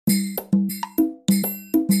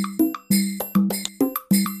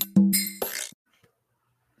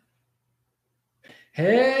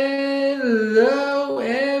Hello,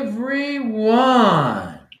 everyone.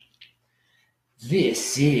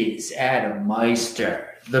 This is Adam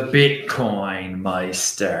Meister, the Bitcoin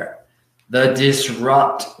Meister, the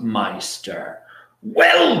Disrupt Meister.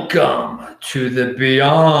 Welcome to the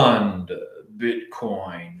Beyond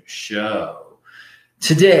Bitcoin show.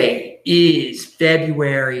 Today is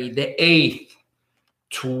February the 8th,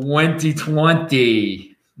 2020.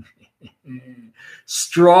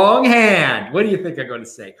 Strong hand. What do you think I'm going to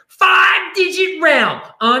say? 5-digit round,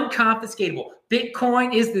 unconfiscatable.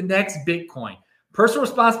 Bitcoin is the next Bitcoin. Personal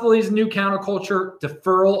responsibility is a new counterculture,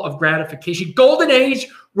 deferral of gratification. Golden age,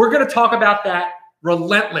 we're going to talk about that.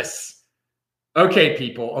 Relentless. Okay,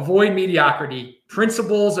 people, avoid mediocrity.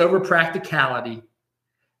 Principles over practicality.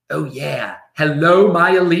 Oh, yeah. Hello,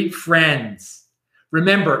 my elite friends.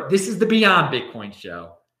 Remember, this is the Beyond Bitcoin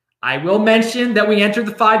show. I will mention that we entered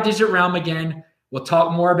the 5-digit realm again. We'll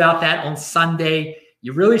talk more about that on Sunday.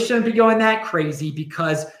 You really shouldn't be going that crazy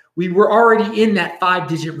because we were already in that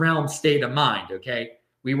 5-digit realm state of mind, okay?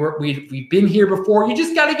 We've been here before. You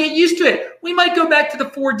just got to get used to it. We might go back to the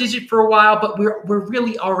 4-digit for a while, but we're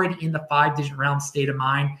really already in the 5-digit realm state of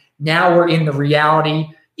mind. Now we're in the reality.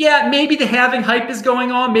 Yeah, maybe the halving hype is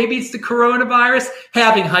going on. Maybe it's the coronavirus.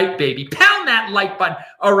 Halving hype, baby. Pound that like button.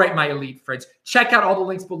 All right, my elite friends. Check out all the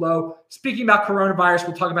links below. Speaking about coronavirus,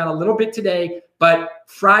 we'll talk about it a little bit today. But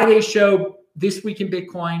Friday's show, This Week in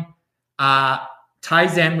Bitcoin, Tai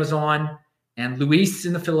Zen was on, and Luis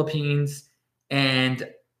in the Philippines, and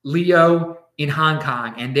Leo in Hong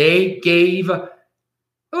Kong. And they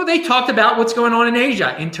talked about what's going on in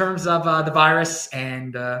Asia in terms of the virus.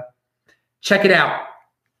 And check it out.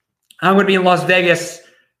 I'm going to be in Las Vegas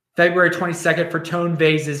February 22nd for Tone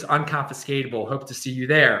Vase's Unconfiscatable. Hope to see you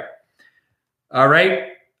there. All right.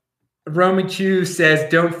 Roman Q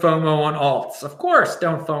says, don't FOMO on alts. Of course,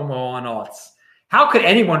 don't FOMO on alts. How could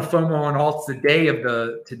anyone FOMO on alts a day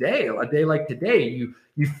like today, you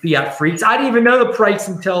fiat freaks? I didn't even know the price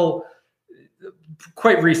until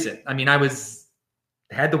quite recent. I mean,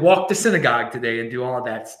 had to walk to synagogue today and do all of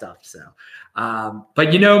that stuff. So,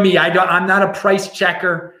 but you know me, I'm not a price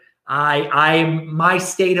checker. My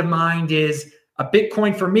state of mind is a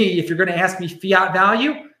Bitcoin for me. If you're going to ask me fiat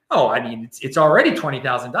value, I mean, it's already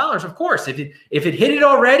 $20,000. Of course, if it hit it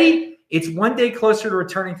already, it's one day closer to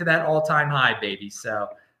returning to that all-time high, baby. So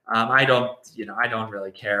I don't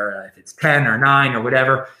really care if it's 10 or 9 or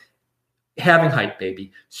whatever. Having hype,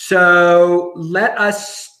 baby. So let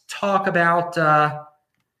us talk about.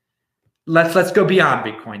 Let's go beyond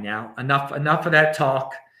Bitcoin now. Enough of that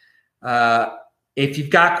talk. If you've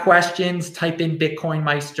got questions, type in Bitcoin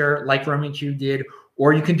Meister like Roman Q did,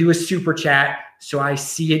 or you can do a super chat so I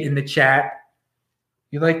see it in the chat.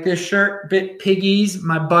 You like this shirt, Bit Piggies?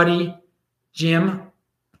 My buddy Jim.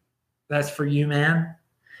 That's for you, man.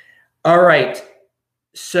 All right.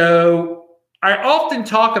 So I often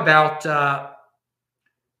talk about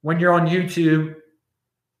when you're on YouTube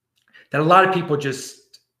that a lot of people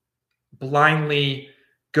just blindly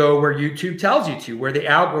go where YouTube tells you to, where the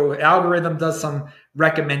algorithm does some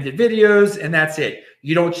recommended videos, and that's it.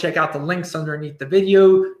 You don't check out the links underneath the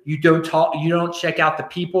video. You don't check out the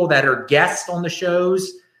people that are guests on the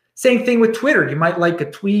shows. Same thing with Twitter. You might like a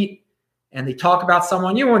tweet and they talk about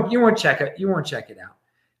someone. You won't check it. You won't check it out.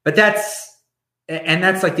 But that's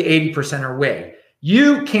like the 80%er way.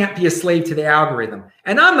 You can't be a slave to the algorithm.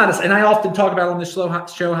 And I often talk about on this show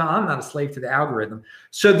how I'm not a slave to the algorithm.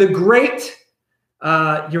 So the great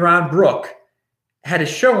Yaron Brook had a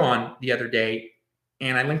show on the other day,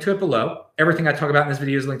 and I linked to it below. Everything I talk about in this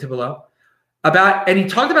video is linked to below. And he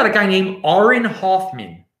talked about a guy named Aaron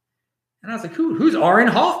Hoffman. And I was like, who's Aaron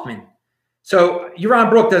Hoffman? So Yaron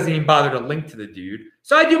Brook doesn't even bother to link to the dude.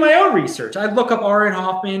 So I do my own research. I look up Aaron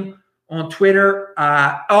Hoffman on Twitter.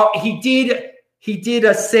 He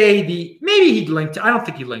did say maybe he linked to, I don't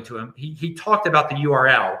think he linked to him. He talked about the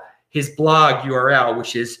URL, his blog URL,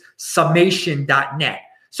 which is summation.net.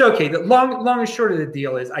 So, okay, the long and short of the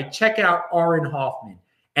deal is I check out Aaron Hoffman.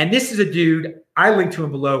 And this is a dude, I link to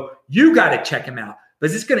him below. You got to check him out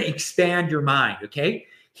because it's going to expand your mind, okay?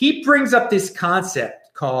 He brings up this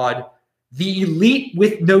concept called the elite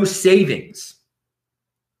with no savings.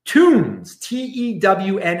 Tews,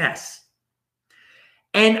 T-E-W-N-S.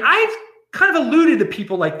 And I've kind of alluded to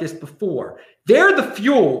people like this before. They're the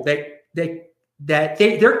fuel that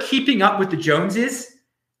they're keeping up with the Joneses,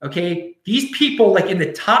 okay? These people like in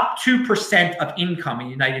the top 2% of income in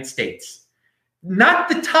the United States. Not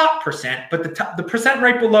the top percent, but the percent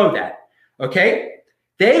right below that, okay?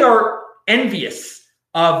 They are envious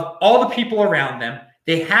of all the people around them.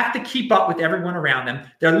 They have to keep up with everyone around them.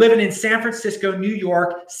 They're living in San Francisco, New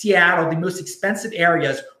York, Seattle, the most expensive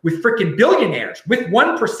areas with freaking billionaires, with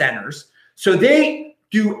 1%ers. So they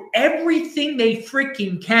do everything they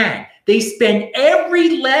freaking can. They spend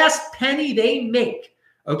every last penny they make,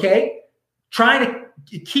 okay, trying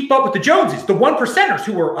to keep up with the Joneses, the 1%ers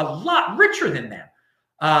who are a lot richer than them.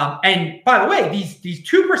 And by the way, these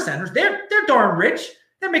 2%ers, they're darn rich.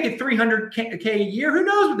 They're making $300K a year. Who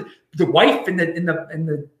knows? The wife and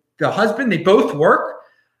the husband, they both work.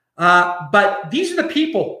 But these are the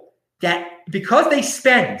people that, because they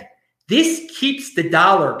spend, this keeps the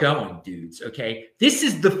dollar going, dudes. Okay, this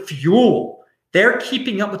is the fuel. They're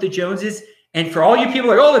keeping up with the Joneses. And for all you people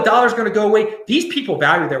like, oh, the dollar's going to go away. These people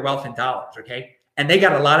value their wealth in dollars. Okay, and they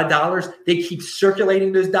got a lot of dollars. They keep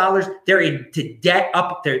circulating those dollars. They're into debt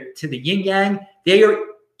up there to the yin yang. They are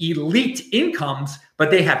elite incomes, but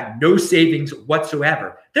they have no savings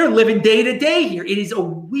whatsoever. They're living day to day here. It is a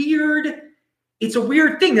weird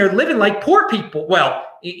thing. They're living like poor people. Well,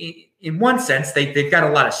 in one sense, they've got a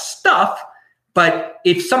lot of stuff, but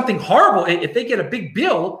if something horrible, if they get a big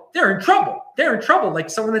bill, they're in trouble. They're in trouble like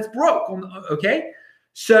someone that's broke. Okay.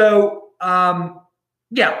 So,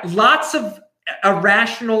 yeah, lots of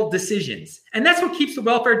irrational decisions. And that's what keeps the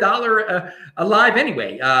welfare dollar alive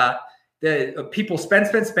anyway. The people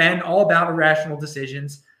spend, all about irrational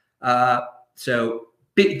decisions. So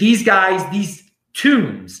these guys, these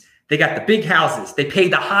tombs, they got the big houses. They pay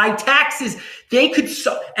the high taxes. They could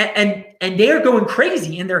and they're going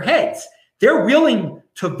crazy in their heads. They're willing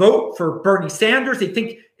to vote for Bernie Sanders. They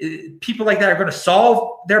think people like that are going to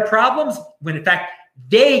solve their problems when in fact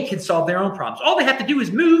they can solve their own problems. All they have to do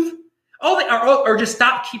is move. Or just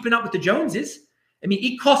stop keeping up with the Joneses. I mean,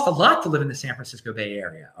 it costs a lot to live in the San Francisco Bay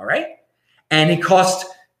Area. All right. And it costs,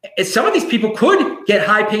 some of these people could get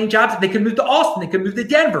high-paying jobs. They could move to Austin. They could move to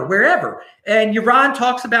Denver, wherever. And Yaron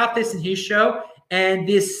talks about this in his show. And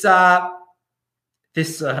this Aaron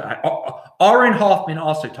Hoffman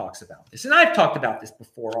also talks about this. And I've talked about this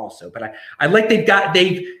before also. But I like they've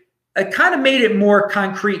kind of made it more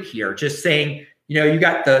concrete here, just saying, you know, you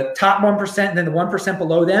got the top 1% and then the 1%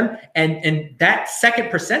 below them. And that second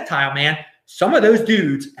percentile, man, some of those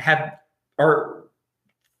dudes are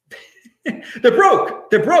they're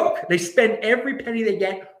broke. They're broke. They spend every penny they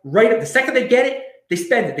get right up. The second they get it, they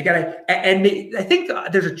spend it. They got to, and I think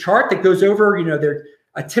there's a chart that goes over, you know, they're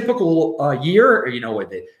a typical year, you know,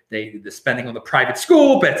 with the spending on the private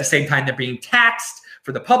school, but at the same time, they're being taxed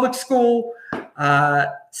for the public school.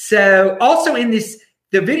 So also in the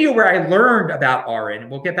video where I learned about Aaron,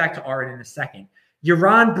 and we'll get back to Aaron in a second,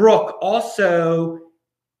 Yaron Brook also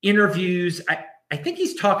interviews, I think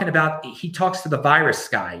he talks to the virus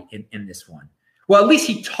guy in this one. Well, at least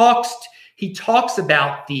he talks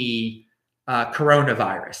about the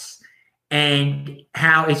coronavirus and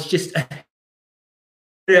how it's just,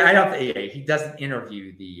 he doesn't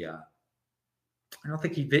interview he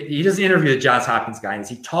doesn't interview the Johns Hopkins guy.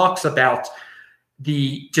 He talks about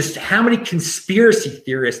just how many conspiracy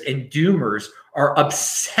theorists and doomers are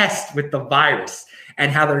obsessed with the virus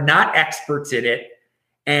and how they're not experts in it.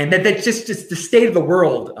 And that's just the state of the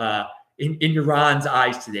world in Yaron's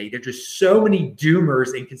eyes today. There are just so many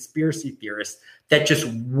doomers and conspiracy theorists that just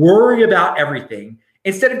worry about everything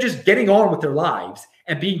instead of just getting on with their lives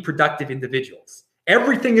and being productive individuals.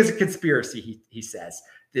 Everything is a conspiracy, he says.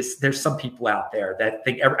 There's some people out there that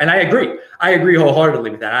think, and I agree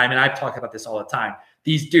wholeheartedly with that. I mean, I've talked about this all the time.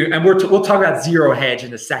 And we'll talk about zero hedge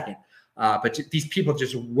in a second. But these people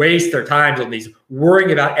just waste their time on these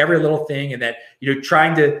worrying about every little thing, and that, you know,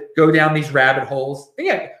 trying to go down these rabbit holes. And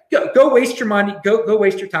yeah, go waste your money, go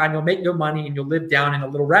waste your time. You'll make no money, and you'll live down in a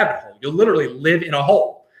little rabbit hole. You'll literally live in a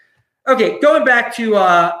hole. Okay, going back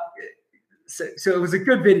to so it was a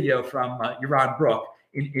good video from Yaron Brook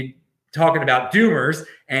in talking about doomers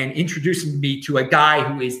and introducing me to a guy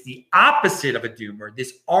who is the opposite of a doomer.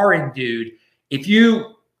 This Aaron dude. If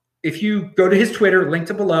you go to his Twitter, linked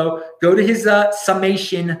to below, go to his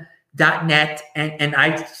summation.net, and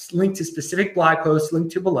I linked to specific blog posts,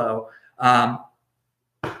 linked to below.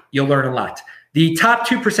 You'll learn a lot. The top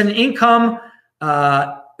 2% of income.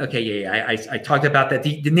 I talked about that.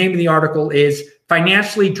 The name of the article is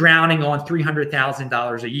Financially Drowning on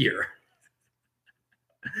 $300,000 a Year.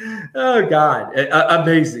 Oh, God.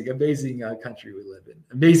 Amazing country we live in.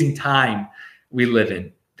 Amazing time we live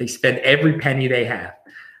in. They spend every penny they have.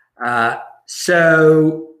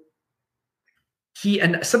 So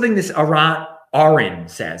something this Aaron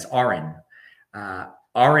says, Aaron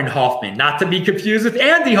Hoffman, not to be confused with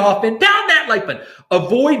Andy Hoffman, pound that like button.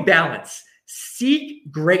 Avoid balance.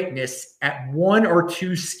 Seek greatness at one or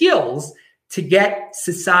two skills to get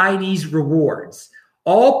society's rewards.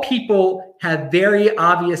 All people have very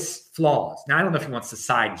obvious flaws. Now, I don't know if he wants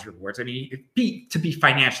society's rewards. I mean, to be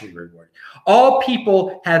financially rewarded. All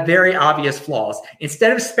people have very obvious flaws.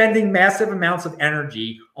 Instead of spending massive amounts of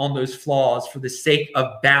energy on those flaws for the sake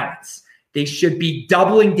of balance, they should be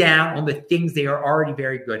doubling down on the things they are already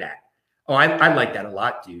very good at. Oh, I like that a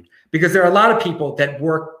lot, dude. Because there are a lot of people that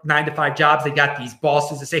work 9-to-5 jobs. They got these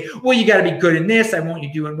bosses that say, well, you got to be good in this. I want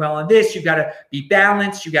you doing well in this. You got to be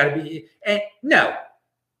balanced. You got to be, and no.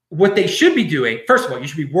 What they should be doing, first of all, you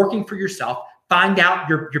should be working for yourself. Find out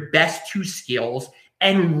your best 2 skills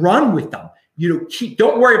and run with them.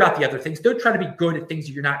 Don't worry about the other things. Don't try to be good at things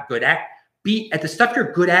that you're not good at. Be at the stuff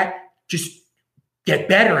you're good at. Just get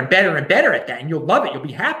better and better and better at that, and you'll love it. You'll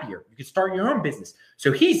be happier. You can start your own business.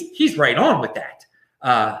 So he's right on with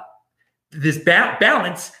that. This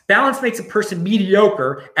balance makes a person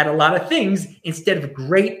mediocre at a lot of things instead of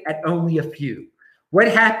great at only a few. What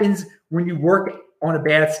happens when you work on a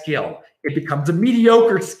bad skill? It becomes a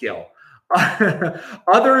mediocre skill.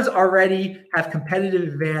 Others already have competitive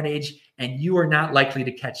advantage, and you are not likely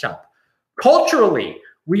to catch up. Culturally,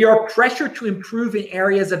 we are pressured to improve in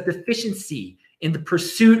areas of deficiency in the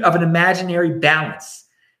pursuit of an imaginary balance.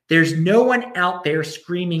 There's no one out there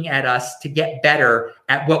screaming at us to get better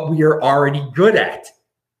at what we are already good at.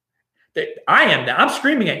 I'm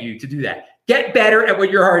screaming at you to do that. Get better at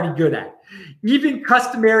what you're already good at. Even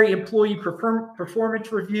customary employee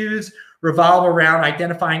performance reviews revolve around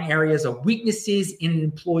identifying areas of weaknesses in an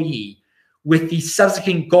employee with the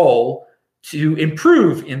subsequent goal to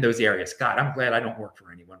improve in those areas. God, I'm glad I don't work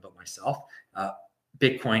for anyone but myself.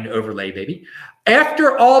 Bitcoin overlay, baby.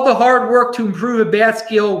 After all the hard work to improve a bad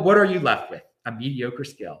skill, what are you left with? A mediocre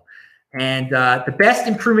skill. And the best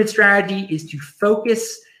improvement strategy is to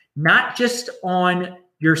focus not just on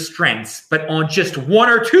your strengths, but on just 1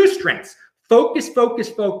 or 2 strengths. Focus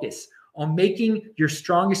on making your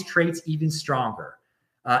strongest traits even stronger,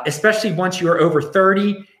 especially once you are over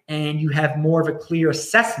 30 and you have more of a clear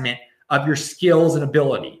assessment of your skills and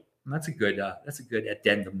ability. And that's a good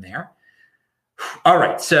addendum there. All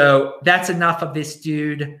right, so that's enough of this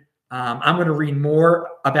dude. I'm going to read more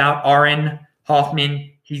about Aaron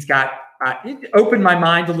Hoffman. He's got it opened my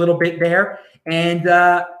mind a little bit there. And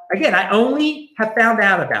again, I only have found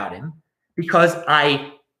out about him because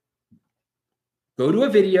I go to a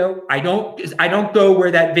video. I don't go where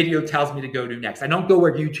that video tells me to go to next. I don't go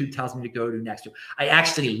where YouTube tells me to go to next. I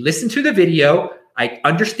actually listen to the video. I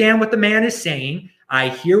understand what the man is saying. I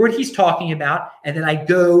hear what he's talking about, and then I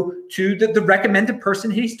go to the recommended person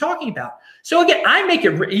he's talking about. So again, I make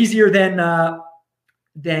it easier than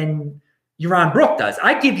Yaron Brook does.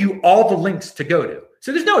 I give you all the links to go to.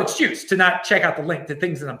 So there's no excuse to not check out the link to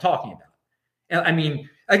things that I'm talking about. I mean,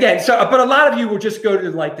 again, but a lot of you will just go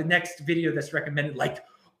to like the next video that's recommended, like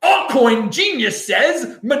Altcoin Genius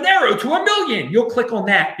says Monero to 1 million. You'll click on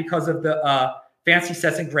that because of the fancy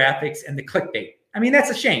sets and graphics and the clickbait. I mean, that's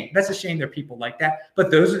a shame. That's a shame there are people like that.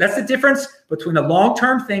 But that's the difference between a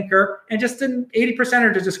long-term thinker and just an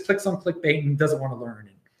 80%er that just clicks on clickbait and doesn't want to learn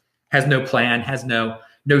and has no plan, has no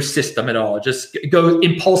system at all. Just goes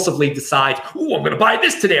impulsively decides, oh, I'm going to buy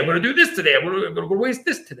this today. I'm going to do this today. I'm going to waste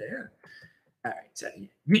this today. All right. So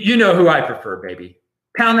you know who I prefer, baby.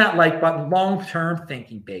 Pound that like button. Long-term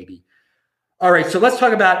thinking, baby. All right, so let's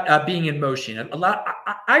talk about being in motion.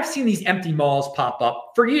 I've seen these empty malls pop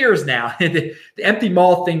up for years now. The empty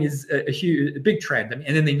mall thing is a big trend. I mean,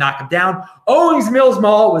 and then they knock them down. Owings Mills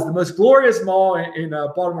Mall was the most glorious mall in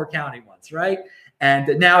Baltimore County once, right?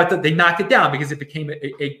 And now they knocked it down because it became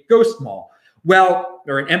a ghost mall. Well,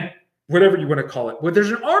 or whatever you want to call it. Well,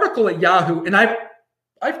 there's an article at Yahoo, and I've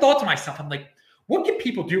thought to myself, I'm like, what can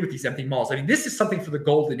people do with these empty malls? I mean, this is something for the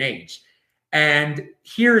golden age. And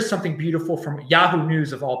here's something beautiful from Yahoo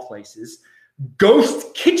News of all places.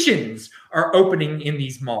 Ghost kitchens are opening in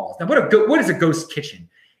these malls. Now, what is a ghost kitchen?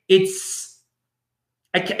 It's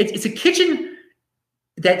a kitchen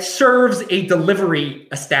that serves a delivery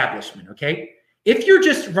establishment, okay? If you're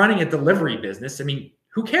just running a delivery business, I mean,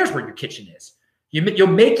 who cares where your kitchen is? You'll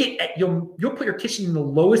make it, you'll put your kitchen in the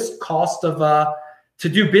lowest cost of to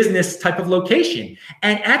do business type of location.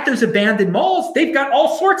 And at those abandoned malls, they've got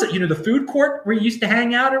all sorts of, the food court where you used to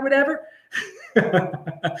hang out or whatever. The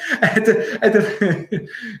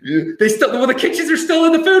kitchens are still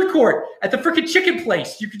in the food court. At the freaking chicken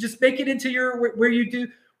place, you could just make it into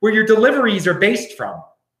where your deliveries are based from.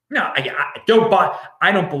 No, I don't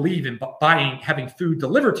believe in having food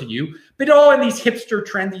delivered to you, but all in these hipster,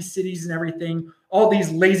 trendy cities and everything, all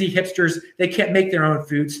these lazy hipsters, they can't make their own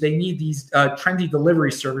food, so they need these trendy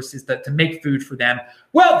delivery services to make food for them.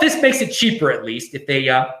 Well, this makes it cheaper, at least, if they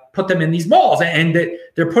put them in these malls, and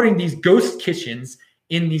they're putting these ghost kitchens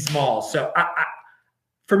in these malls. So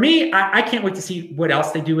for me, I can't wait to see what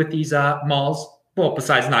else they do with these malls. Well,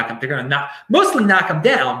 besides knock them, they're going to mostly knock them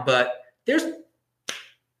down, but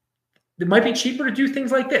it might be cheaper to do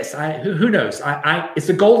things like this. Who knows? It's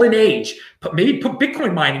a golden age. Maybe put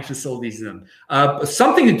Bitcoin mining facilities in them.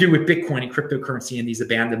 Something to do with Bitcoin and cryptocurrency in these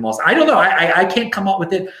abandoned malls. I don't know. I can't come up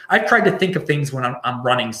with it. I've tried to think of things when I'm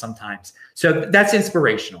running sometimes. So that's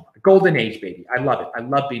inspirational. Golden age, baby. I love it. I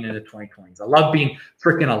love being in the 2020s. I love being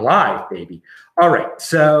freaking alive, baby. All right.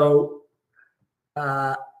 So,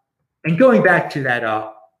 and going back to that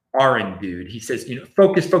Aaron dude, he says,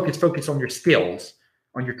 focus on your skills.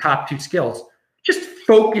 On your top 2 skills, just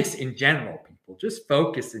focus in general, people. Just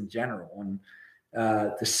focus in general. On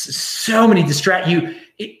there's so many distract you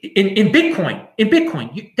in Bitcoin. In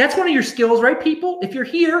Bitcoin, that's one of your skills, right, people? If you're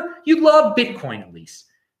here, you love Bitcoin at least.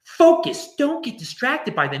 Focus. Don't get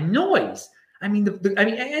distracted by the noise. I mean,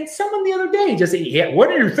 and someone the other day just said, "Yeah, what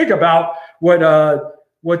do you think about what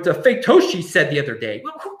the fake Toshi said the other day?"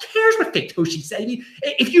 Well, who cares what fake Toshi said?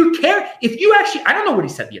 If you care, if you actually, I don't know what he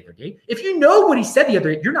said the other day. If you know what he said the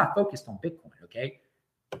other day, you're not focused on Bitcoin, okay?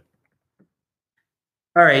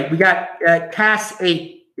 All right, we got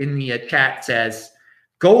Cass8 in the chat says,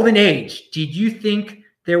 Golden Age, did you think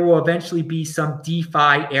there will eventually be some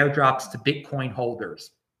DeFi airdrops to Bitcoin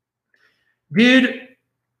holders? Dude,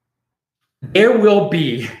 there will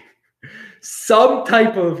be some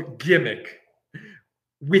type of gimmick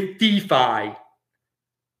with DeFi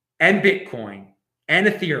and Bitcoin and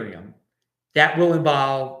Ethereum that will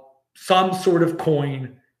involve some sort of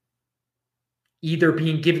coin either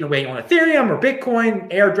being given away on Ethereum or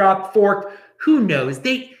Bitcoin, airdrop, fork, who knows?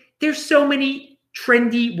 There's so many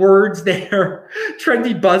trendy words there,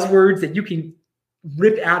 trendy buzzwords that you can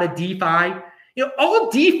rip out of DeFi. All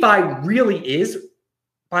DeFi really is,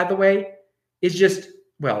 by the way, is just,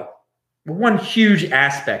 well, one huge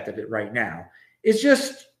aspect of it right now is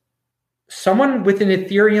just someone with an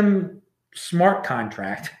Ethereum smart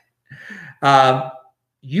contract.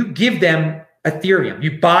 You give them Ethereum,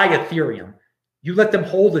 you buy Ethereum, you let them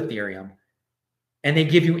hold Ethereum, and they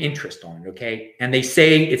give you interest on it, okay? And they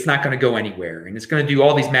say it's not going to go anywhere, and it's going to do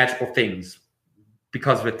all these magical things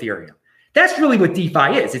because of Ethereum. That's really what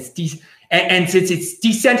DeFi is. And since it's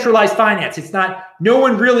decentralized finance, it's not, no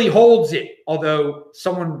one really holds it, although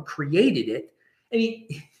someone created it. I mean,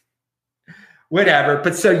 whatever.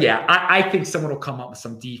 But so, yeah, I think someone will come up with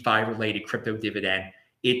some DeFi-related crypto dividend.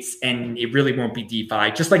 And it really won't be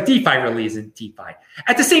DeFi, just like DeFi really isn't DeFi.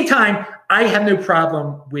 At the same time, I have no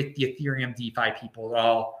problem with the Ethereum DeFi people at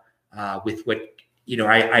all. With what,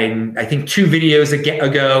 I think 2 videos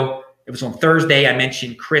ago, it was on Thursday, I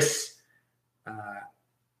mentioned Chris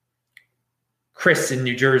in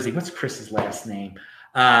New Jersey. What's Chris's last name?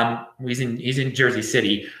 He's in Jersey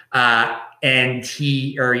City. And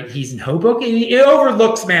he's in Hoboken. It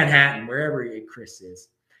overlooks Manhattan, wherever Chris is.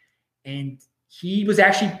 And he's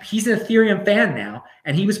an Ethereum fan now,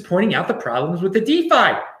 and he was pointing out the problems with the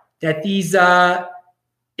DeFi, that these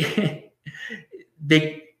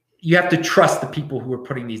you have to trust the people who are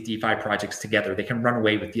putting these DeFi projects together. They can run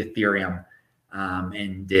away with the Ethereum,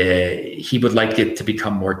 and he would like it to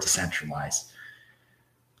become more decentralized.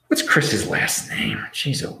 What's Chris's last name?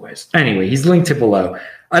 Jeez, oh whiz. Anyway, he's linked to below.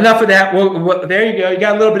 Enough of that. Well, there you go. You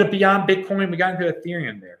got a little bit of beyond Bitcoin. We got into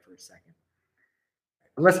Ethereum there for a second.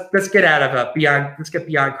 Let's get out of beyond. Let's get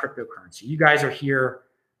beyond cryptocurrency. You guys are here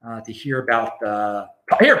to hear about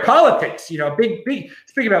politics. Big.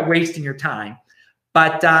 Speak about wasting your time.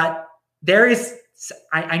 But there is.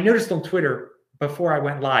 I noticed on Twitter before I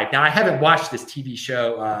went live. Now I haven't watched this TV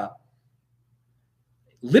show.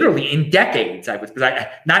 Literally in decades,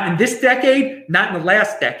 not in this decade, not in the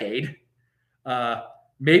last decade.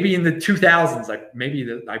 Maybe in the 2000s,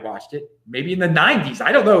 I watched it. Maybe in the 90s.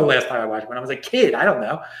 I don't know the last time I watched it. When I was a kid, I don't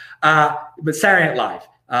know. But Saturday Night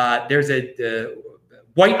Live. There's a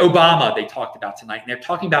white Obama they talked about tonight, and they're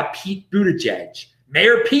talking about Pete Buttigieg,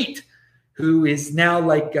 Mayor Pete, who is now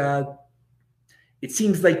it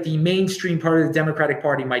seems like the mainstream part of the Democratic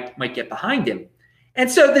Party might get behind him. And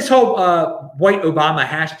so this whole white Obama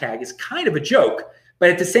hashtag is kind of a joke. But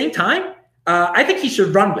at the same time, I think he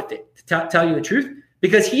should run with it, to tell you the truth,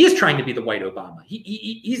 because he is trying to be the white Obama.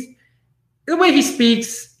 He's the way he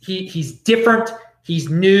speaks, he's different. He's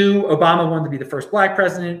new. Obama wanted to be the first black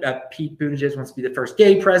president. Pete Buttigieg wants to be the first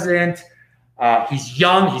gay president. He's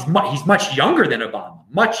young. He's much younger than Obama,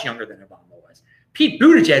 much younger than Obama was. Pete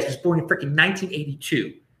Buttigieg was born in freaking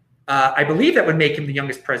 1982. I believe that would make him the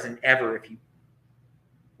youngest president ever if he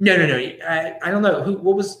No. I don't know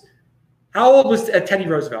how old was Teddy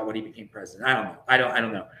Roosevelt when he became president? I don't know. I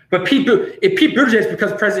don't know. But if Pete Buttigieg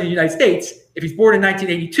becomes president of the United States, if he's born in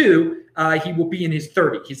 1982, he will be in his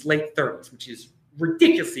late 30s, which is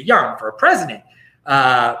ridiculously young for a president.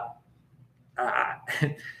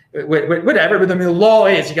 Whatever, but I mean, the law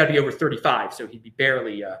is you got to be over 35, so he'd be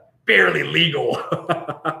barely legal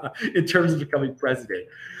in terms of becoming president.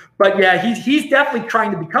 But yeah, he's definitely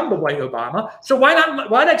trying to become the white Obama. So why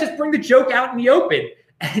not just bring the joke out in the open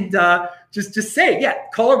and just say, yeah,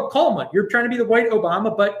 call him. You're trying to be the white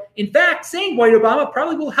Obama, but in fact, saying white Obama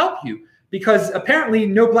probably will help you because apparently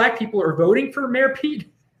no black people are voting for Mayor Pete.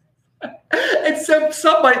 And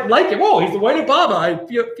some might like him. Oh, he's the white Obama.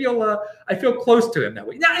 I feel close to him that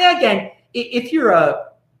way. Now, again, if you're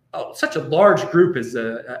such a large group as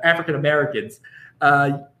African Americans,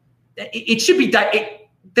 it should be.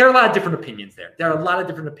 There are a lot of different opinions there.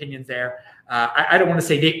 I don't want to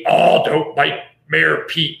say they all don't like Mayor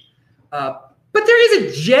Pete, but there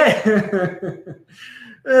is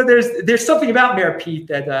there's something about Mayor Pete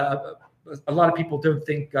that a lot of people don't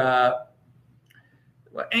think.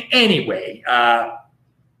 Anyway,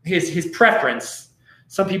 his preference,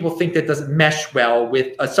 some people think that doesn't mesh well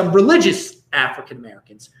with some religious African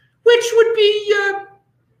Americans, which would be,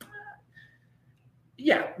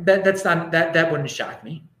 that wouldn't shock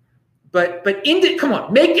me. But come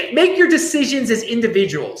on, make your decisions as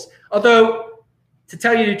individuals. Although, to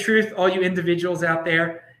tell you the truth, all you individuals out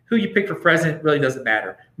there, who you pick for president really doesn't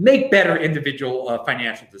matter. Make better individual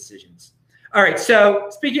financial decisions. All right, so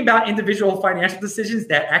speaking about individual financial decisions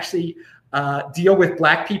that actually deal with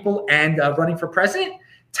black people and running for president,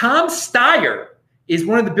 Tom Steyer is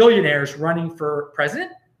one of the billionaires running for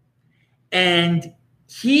president, and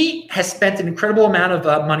he has spent an incredible amount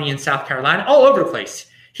of money in South Carolina, all over the place.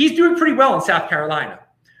 He's doing pretty well in South Carolina,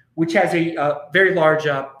 which has a very large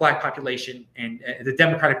black population, and the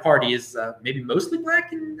Democratic Party is maybe mostly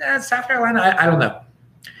black in South Carolina. I don't know.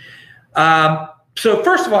 So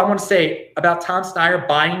first of all, I want to say about Tom Steyer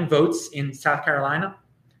buying votes in South Carolina.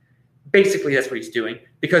 Basically, that's what he's doing,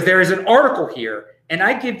 because there is an article here, and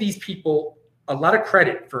I give these people a lot of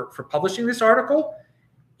credit for publishing this article.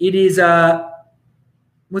 It is,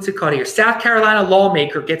 what's it called here? South Carolina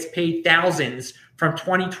lawmaker gets paid thousands from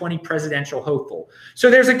 2020 presidential hopeful.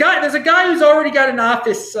 So there's a guy who's already got an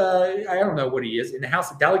office, I don't know what he is, in the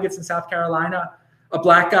House of Delegates in South Carolina, a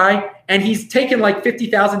black guy, and he's taken like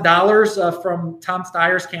 $50,000 from Tom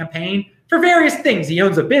Steyer's campaign for various things. He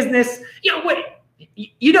owns a business. You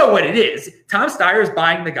know what it is. Tom Steyer is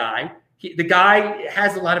buying the guy. The guy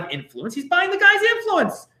has a lot of influence. He's buying the guy's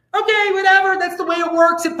influence. Okay, whatever. That's the way it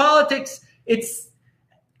works in politics.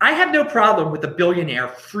 I have no problem with a billionaire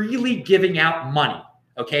freely giving out money,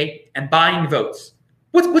 okay, and buying votes.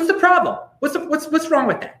 What's the problem? What's wrong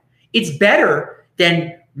with that? It's better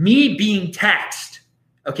than me being taxed,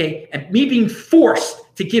 okay, and me being forced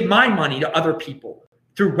to give my money to other people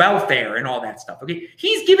through welfare and all that stuff, okay?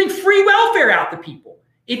 He's giving free welfare out to people.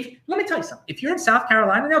 Let me tell you something. If you're in South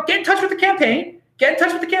Carolina now, get in touch with the campaign. Get in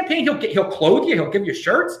touch with the campaign. He'll clothe you. He'll give you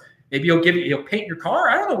shirts. Maybe he'll paint your car.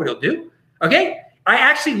 I don't know what he'll do, okay? I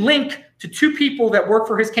actually link to two people that work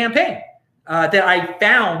for his campaign that I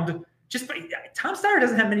found just by Tom Steyer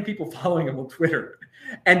doesn't have many people following him on Twitter.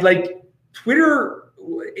 And like Twitter,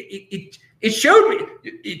 it showed me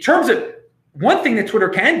in terms of one thing that Twitter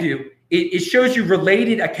can do, it shows you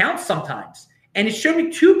related accounts sometimes. And it showed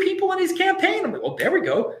me two people in his campaign. I'm like, well, there we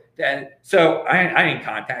go. So I didn't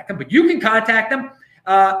contact them, but you can contact them.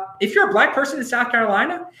 If you're a black person in South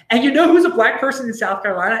Carolina, and you know who's a black person in South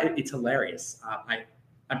Carolina, it's hilarious.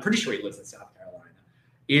 I'm pretty sure he lives in South Carolina.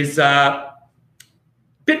 Is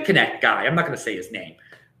BitConnect guy. I'm not going to say his name,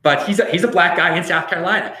 but he's a black guy in South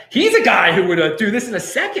Carolina. He's a guy who would do this in a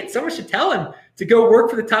second. Someone should tell him to go work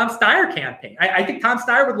for the Tom Steyer campaign. I think Tom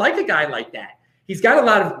Steyer would like a guy like that. He's got a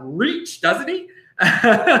lot of reach, doesn't he?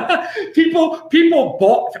 People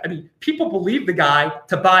believe the guy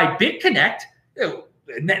to buy BitConnect.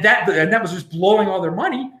 And that was just blowing all their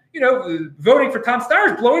money. Voting for Tom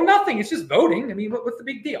Steyer is blowing nothing. It's just voting. I mean, what's the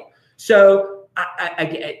big deal? So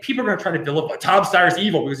people are going to try to vilify Tom Steyer's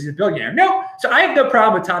evil because he's a billionaire. No. So I have no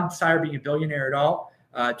problem with Tom Steyer being a billionaire at all.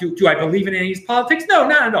 Do I believe in any of his politics? No,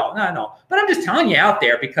 not at all. Not at all. But I'm just telling you out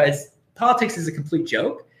there because politics is a complete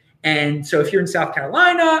joke. And so if you're in South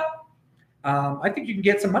Carolina, I think you can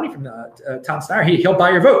get some money from Tom Steyer. He'll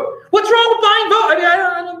buy your vote. What's wrong with buying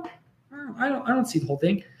vote? I don't see the whole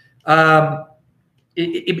thing.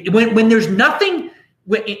 When there's nothing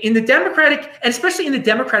in the Democratic, and especially in the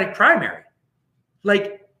Democratic primary,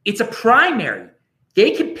 like it's a primary,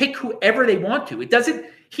 they can pick whoever they want to. It doesn't.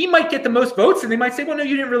 He might get the most votes, and they might say, "Well, no,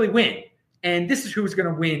 you didn't really win." And this is who's going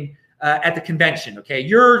to win at the convention. Okay,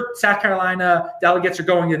 your South Carolina delegates are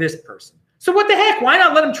going to this person. So what the heck? Why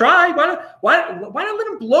not let him try? Why not let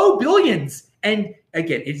him blow billions? And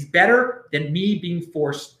again, it's better than me being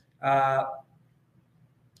forced to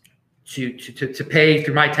pay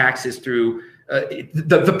through my taxes through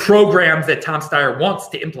the programs that Tom Steyer wants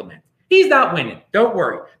to implement. He's not winning. Don't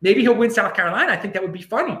worry. Maybe he'll win South Carolina. I think that would be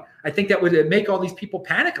funny. I think that would make all these people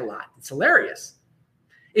panic a lot. It's hilarious.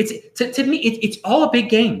 To me, it's all a big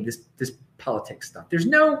game, this politics stuff. There's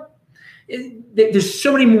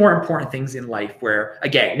so many more important things in life where,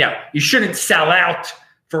 again, no, you shouldn't sell out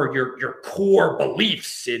for your core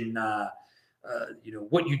beliefs in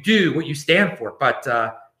what you do, what you stand for. But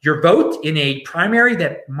your vote in a primary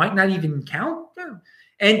that might not even count.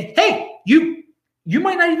 And hey, you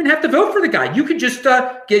might not even have to vote for the guy. You could just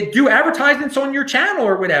do advertisements on your channel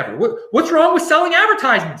or whatever. What's wrong with selling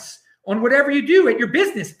advertisements on whatever you do at your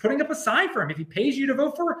business, putting up a sign for him? If he pays you to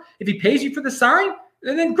vote for, if he pays you for the sign,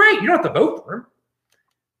 then great. You don't have to vote for him.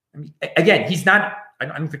 I mean, again, I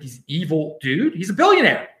don't think he's an evil dude. He's a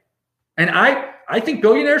billionaire. And I think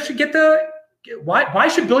billionaires should get why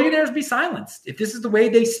should billionaires be silenced? If this is the way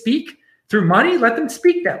they speak through money, let them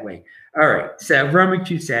speak that way. All right. So Roman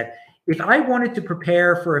Q said, if I wanted to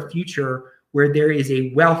prepare for a future where there is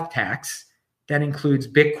a wealth tax that includes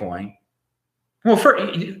Bitcoin, well,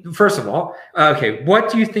 first of all, okay,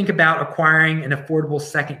 what do you think about acquiring an affordable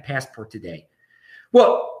second passport today?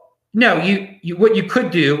 Well, no, you what you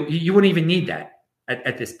could do, you wouldn't even need that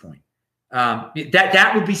at this point.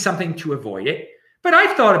 That would be something to avoid it. But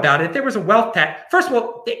I've thought about it. There was a wealth tax. First of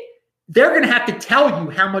all, they're going to have to tell you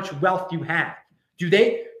how much wealth you have. Do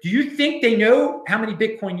you think they know how many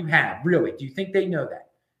Bitcoin you have? Really? Do you think they know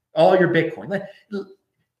that? All your Bitcoin.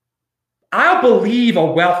 I'll believe a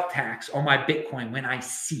wealth tax on my Bitcoin when I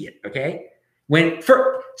see it. Okay.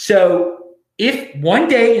 So if one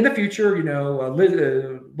day in the future,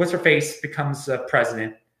 what's her face becomes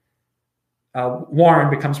president,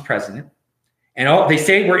 Warren becomes president, and they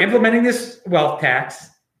say we're implementing this wealth tax.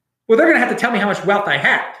 Well, they're going to have to tell me how much wealth I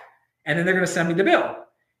have, and then they're going to send me the bill.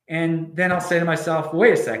 And then I'll say to myself, well,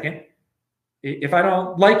 wait a second. If I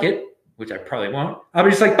don't like it, which I probably won't, I'll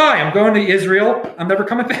be just like, bye, I'm going to Israel. I'm never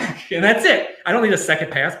coming back. And that's it. I don't need a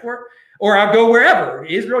second passport. Or I'll go wherever,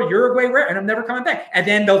 Israel, Uruguay, where, and I'm never coming back. And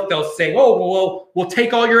then they'll say, oh, well, we'll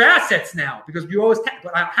take all your assets now because you always tax.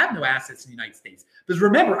 But I have no assets in the United States. Because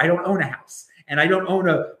remember, I don't own a house. And I don't own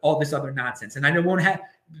all this other nonsense. And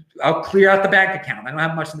I'll clear out the bank account. I don't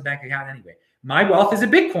have much in the bank account anyway. My wealth is a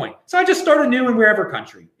Bitcoin. So I just start anew in wherever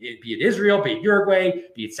country, be it Israel, be it Uruguay,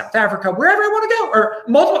 be it South Africa, wherever I want to go, or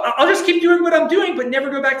multiple. I'll just keep doing what I'm doing, but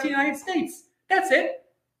never go back to the United States. That's it.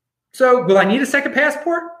 So will I need a second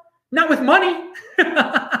passport? Not with money.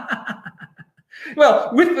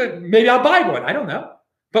 Well, maybe I'll buy one. I don't know.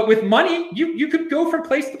 But with money, you could go from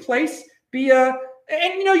place to place, you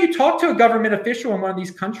talk to a government official in one of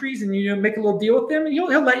these countries and you make a little deal with them, and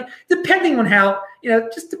he'll let you, depending on how,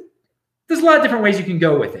 there's a lot of different ways you can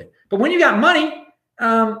go with it. But when you got money,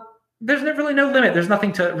 there's really no limit. There's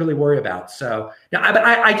nothing to really worry about. So,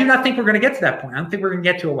 I do not think we're going to get to that point. I don't think we're going to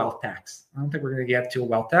get to a wealth tax.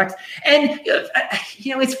 And,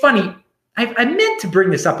 it's funny. I meant to bring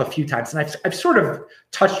this up a few times, and I've sort of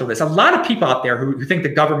touched on this. A lot of people out there who think the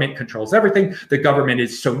government controls everything. The government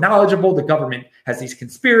is so knowledgeable. The government has these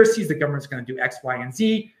conspiracies. The government's going to do X, Y, and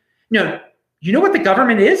Z. No, you know what the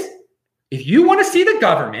government is? If you want to see the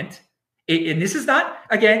government, and this is not,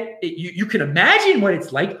 again, you can imagine what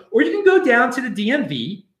it's like, or you can go down to the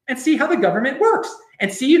DMV and see how the government works and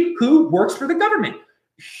see who works for the government.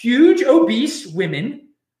 Huge obese women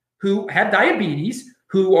who have diabetes,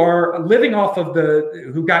 who are living off of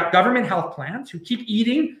who got government health plans, who keep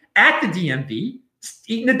eating at the DMV,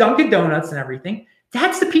 eating the Dunkin' Donuts and everything.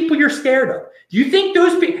 That's the people you're scared of. Do you think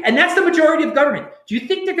those people, and that's the majority of government, do you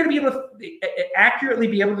think they're going to be able to accurately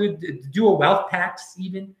be able to do a wealth tax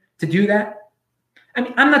even to do that? I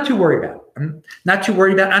mean, I'm not too worried about it. I'm not too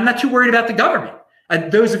worried about the government.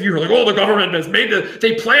 Those of you who are like, oh, the government has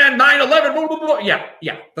they planned 9/11, blah, blah, blah. Yeah.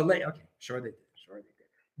 Okay, sure they did.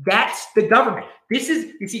 That's the government.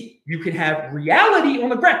 You can have reality on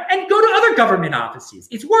the ground and go to other government offices.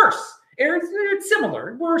 It's worse. It's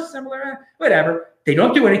similar, worse, similar, whatever. They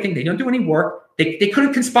don't do anything. They don't do any work. They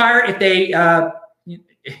couldn't conspire if they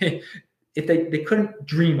couldn't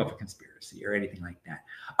dream of a conspiracy or anything like that.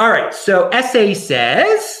 All right. So SA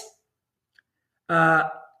says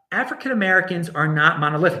African Americans are not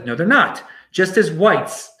monolithic. No, they're not. Just as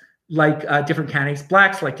whites like different candidates,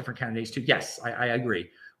 blacks like different candidates too. Yes, I agree.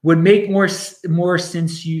 Would make more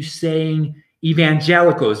sense you saying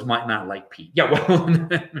evangelicals might not like Pete. Yeah, well,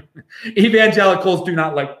 evangelicals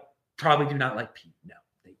probably do not like Pete. No,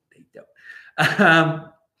 they don't.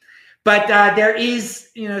 But there is,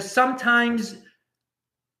 sometimes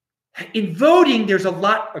in voting, there's a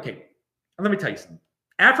lot. Okay, let me tell you something.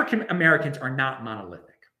 African Americans are not monolithic.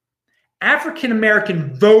 African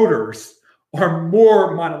American voters are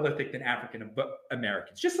more monolithic than African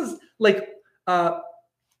Americans. Just as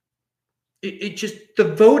just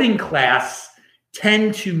the voting class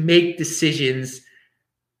tend to make decisions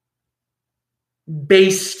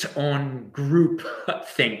based on group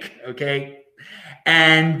think. Okay,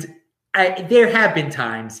 and there have been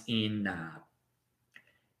times in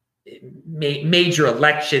major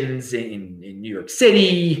elections in New York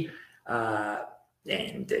City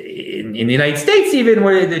and in the United States, even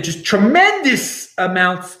where there's just tremendous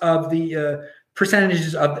amounts of the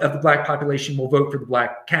percentages of the black population will vote for the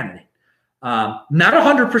black candidate. Not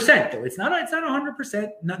 100% though. It's not 100%.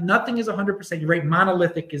 Nothing is 100%. You're right.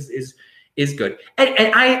 Monolithic is good.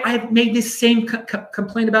 And I've made this same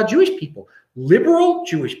complaint about Jewish people. Liberal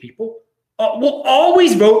Jewish people will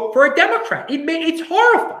always vote for a Democrat. It's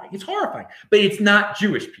horrifying. It's horrifying. But it's not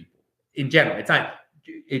Jewish people in general. It's not.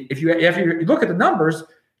 If you look at the numbers,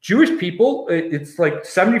 Jewish people, it's like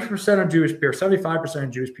 70% of Jewish people, 75% of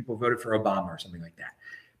Jewish people voted for Obama or something like that.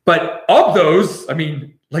 But of those, I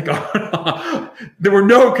mean, there were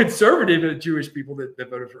no conservative Jewish people that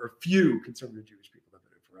voted for, a few conservative Jewish people that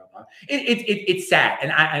voted for Obama. It's sad,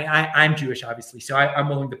 and I'm Jewish, obviously, so I'm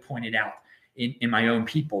willing to point it out in my own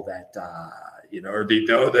people that or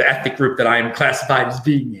the ethnic group that I am classified as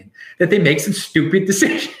being in, that they make some stupid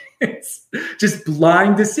decisions. Just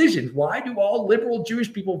blind decisions. Why do all liberal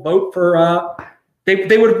Jewish people vote for? They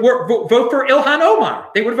would vote for Ilhan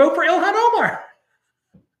Omar. They would vote for Ilhan Omar.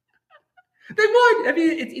 They would. I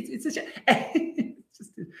mean, it's such a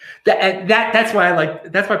that's why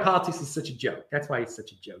that's why politics is such a joke. That's why it's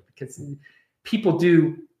such a joke, because people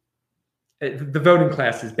do. The voting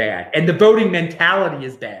class is bad, and the voting mentality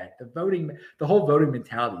is bad. The whole voting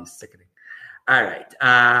mentality is sickening. All right,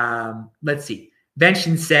 let's see.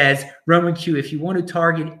 Vention says, Roman Q, if you want to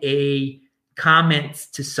target a comments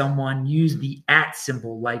to someone, use the @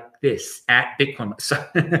 symbol like this, @Bitcoin.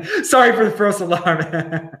 Sorry for the false alarm.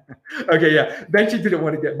 Okay, yeah. Vention didn't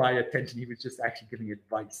want to get my attention. He was just actually giving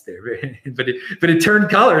advice there. but it turned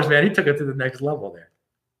colors, man. He took it to the next level there.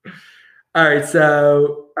 All right,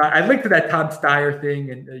 so I linked to that Tom Steyer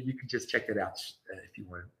thing, and you can just check it out if you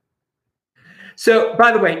want. So,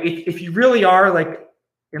 by the way, if you really are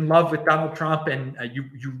in love with Donald Trump and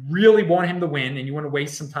you really want him to win and you want to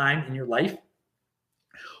waste some time in your life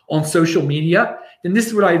on social media, then this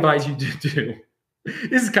is what I advise you to do.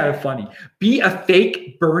 This is kind of funny. Be a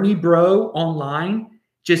fake Bernie bro online,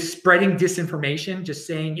 just spreading disinformation, just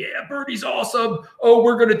saying, yeah, Bernie's awesome. Oh,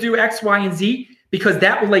 we're going to do X, Y, and Z, because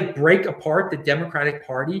that will break apart the Democratic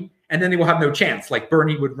Party, and then they will have no chance.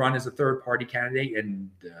 Bernie would run as a third party candidate, and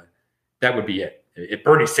that would be it. If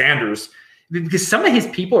Bernie Sanders, because some of his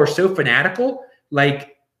people are so fanatical, it's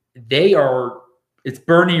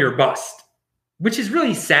Bernie or bust, which is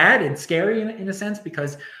really sad and scary in a sense,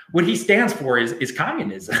 because what he stands for is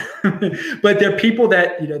communism. But they're people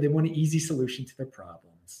that, they want an easy solution to their problems.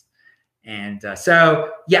 And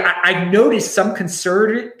so, yeah, I've noticed some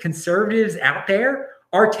conservatives out there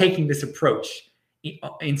are taking this approach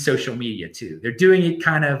in social media too. They're doing it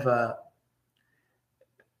kind of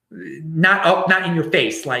not in your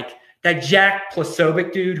face, like that Jack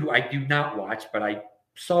Plasovic dude, who I do not watch, but I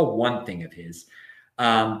saw one thing of his.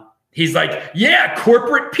 He's like, yeah,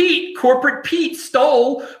 Corporate Pete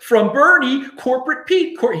stole from Bernie. Corporate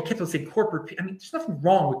Pete. He kept on saying Corporate Pete. I mean, there's nothing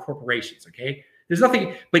wrong with corporations, okay? There's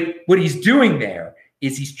nothing. But what he's doing there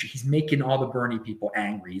is he's making all the Bernie people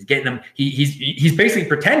angry. He's getting them. He's basically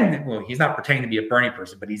pretending. Well, he's not pretending to be a Bernie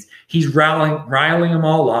person, but he's riling them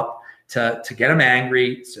all up to get them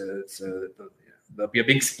angry. So there'll be a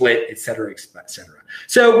big split, et cetera, et cetera.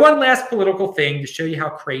 So one last political thing to show you how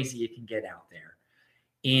crazy it can get out there.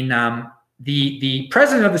 In the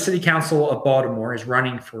president of the city council of Baltimore is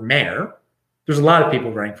running for mayor. There's a lot of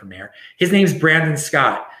people running for mayor. His name's Brandon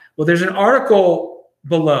Scott. Well, there's an article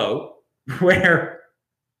below where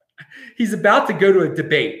he's about to go to a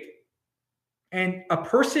debate, and a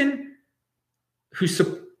person who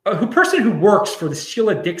works for the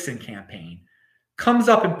Sheila Dixon campaign comes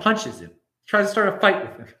up and punches him. Tries to start a fight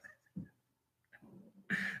with him.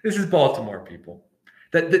 This is Baltimore, people.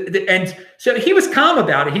 And so he was calm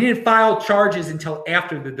about it. He didn't file charges until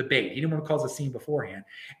after the debate. He didn't want to cause a scene beforehand.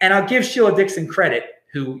 And I'll give Sheila Dixon credit,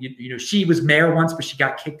 who, she was mayor once, but she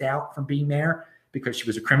got kicked out from being mayor because she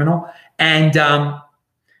was a criminal. And,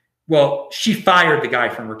 she fired the guy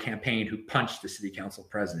from her campaign who punched the city council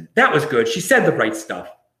president. That was good. She said the right stuff.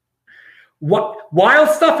 wild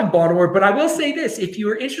stuff in Baltimore. But I will say this: if you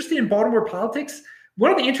are interested in Baltimore politics,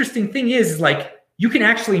 one of the interesting thing is like you can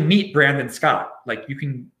actually meet Brandon Scott. Like you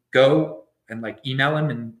can go and like email him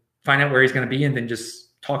and find out where he's going to be, and then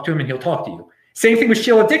just talk to him, and he'll talk to you. Same thing with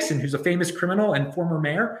Sheila Dixon, who's a famous criminal and former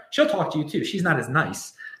mayor. She'll talk to you too. She's not as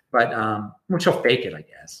nice, but well, she'll fake it, I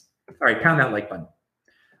guess. All right, pound that like button.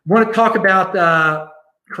 Want to talk about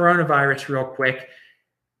coronavirus real quick.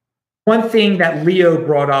 One thing that Leo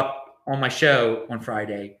brought up on my show on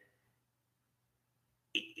Friday,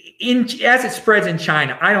 as it spreads in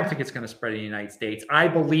China, I don't think it's going to spread in the United States. I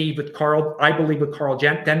believe what Carl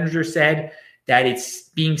Denninger said, that it's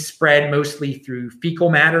being spread mostly through fecal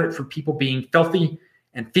matter, for people being filthy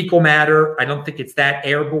and fecal matter. I don't think it's that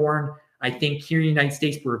airborne. I think here in the United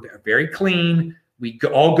States, we're very clean. We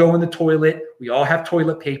all go in the toilet. We all have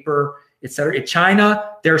toilet paper, et cetera. In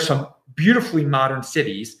China, there are some beautifully modern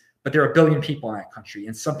cities, but there are 1 billion people in that country,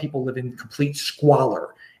 and some people live in complete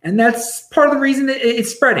squalor. And that's part of the reason that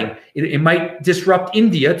it's spreading. It might disrupt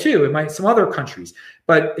India too. It might some other countries.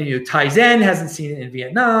 But Tizen hasn't seen it in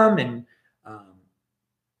Vietnam, and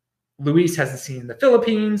Luis hasn't seen it in the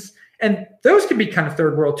Philippines. And those can be kind of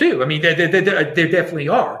third world too. I mean, they definitely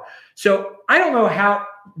are. So I don't know how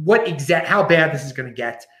bad this is going to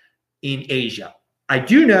get in Asia. I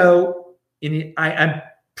do know I'm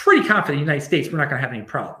pretty confident in the United States we're not going to have any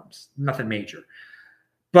problems, nothing major.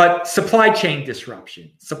 But supply chain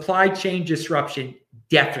disruption,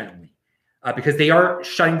 definitely, because they are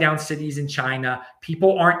shutting down cities in China.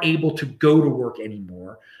 People aren't able to go to work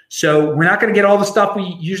anymore. So we're not going to get all the stuff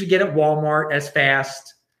we usually get at Walmart as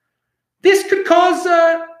fast. This could cause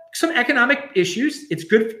some economic issues. It's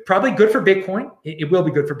good, probably good for Bitcoin. It will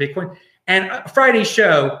be good for Bitcoin. And Friday's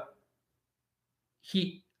show,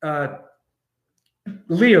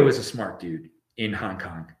 Leo is a smart dude in Hong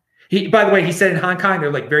Kong. By the way, he said in Hong Kong, there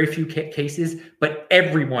are like very few cases, but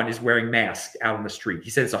everyone is wearing masks out on the street. He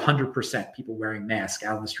said it's 100% people wearing masks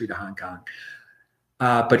out on the street of Hong Kong.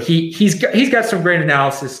 But he's got some great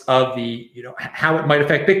analysis of how it might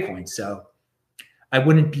affect Bitcoin. So I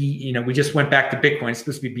wouldn't be, we just went back to Bitcoin. It's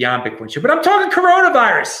supposed to be beyond Bitcoin show, but I'm talking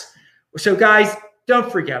coronavirus. So guys, don't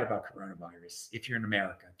freak out about coronavirus. If you're in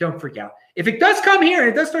America, don't freak out. If it does come here and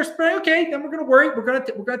it does start spreading, okay, then we're going to worry. We're going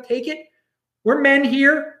to take it. We're men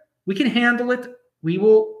here. We can handle it. We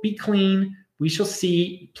will be clean. We shall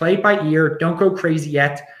see. Play it by ear. Don't go crazy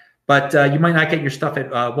yet. But you might not get your stuff at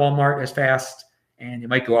Walmart as fast, and it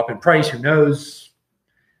might go up in price. Who knows?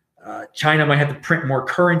 China might have to print more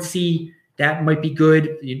currency. That might be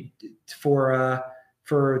good for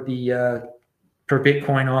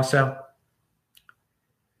Bitcoin also.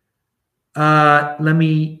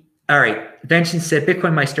 All right. Benson said,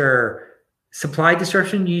 Bitcoin Meister, supply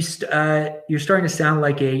disruption. You're starting to sound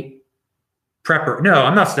like a prepper. No,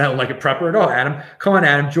 I'm not sounding like a prepper at all, Adam. Come on,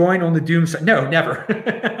 Adam. Join on the doom side. No,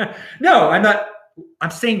 never. No, I'm not.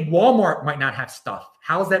 I'm saying Walmart might not have stuff.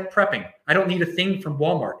 How's that prepping? I don't need a thing from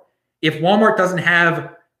Walmart. If Walmart doesn't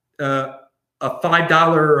have a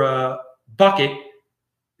 $5 bucket,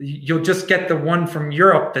 you'll just get the one from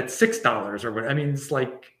Europe that's $6 or what. I mean, it's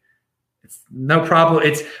like, it's no problem.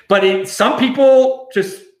 Some people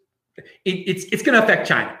just, it's going to affect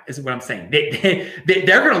China is what I'm saying. They're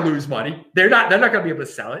going to lose money. They're not going to be able to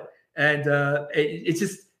sell it. And it's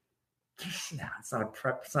just, it's not a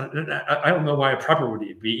prep. I don't know why a prepper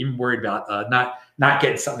would be even worried about not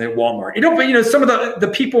getting something at Walmart. But some of the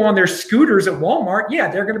people on their scooters at Walmart,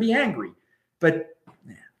 yeah, they're going to be angry. But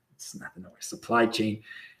it's not the supply chain,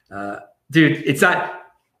 dude. It's not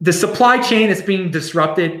the supply chain that's being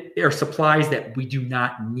disrupted. Are supplies that we do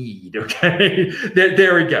not need. Okay,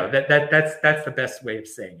 there we go. That's the best way of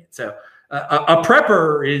saying it. So a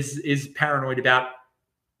prepper is paranoid about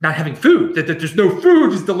not having food, that there's no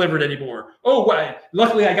food is delivered anymore. Oh, well,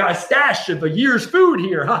 luckily I got a stash of a year's food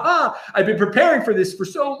here. I've been preparing for this for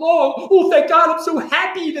so long. Oh, thank God, I'm so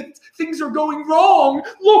happy that things are going wrong.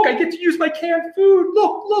 Look, I get to use my canned food.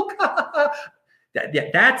 Look.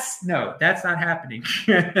 That's not happening.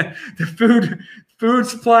 The food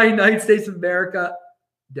supply in the United States of America,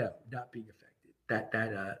 no, not being affected.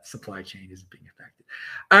 That supply chain isn't being affected.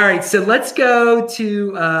 All right, so let's go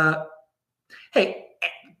to, hey,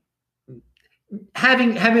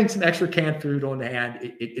 having some extra canned food on hand,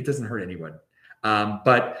 it doesn't hurt anyone.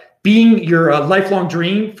 But being your lifelong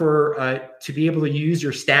dream for to be able to use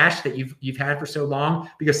your stash that you've had for so long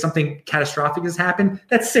because something catastrophic has happened,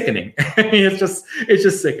 that's sickening. It's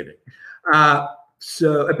just sickening. But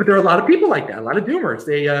there are a lot of people like that, a lot of doomers.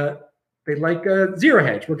 They like zero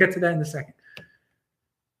hedge. We'll get to that in a second.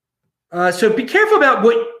 So be careful about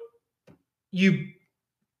what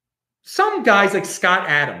some guys like Scott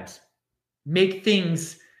Adams. make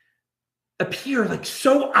things appear like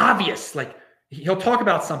so obvious. Like he'll talk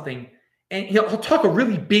about something and he'll talk a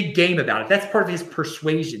really big game about it. That's part of his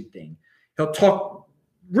persuasion thing. He'll talk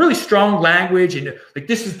really strong language and like,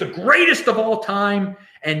 this is the greatest of all time.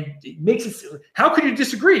 And it makes it, how could you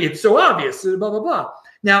disagree? It's so obvious, blah, blah, blah.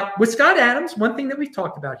 Now, with Scott Adams, one thing that we've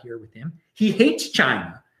talked about here with him, he hates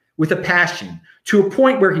China with a passion to a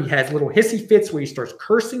point where he has little hissy fits where he starts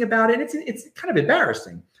cursing about it. It's kind of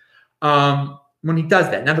embarrassing when he does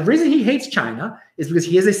that. Now, the reason he hates China is because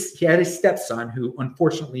he had a stepson who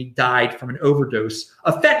unfortunately died from an overdose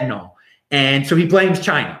of fentanyl. And so he blames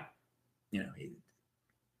China.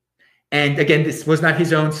 And again, this was not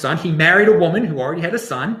his own son. He married a woman who already had a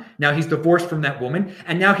son. Now he's divorced from that woman.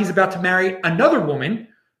 And now he's about to marry another woman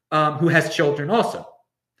who has children also,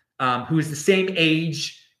 who is the same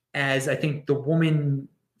age as I think the woman,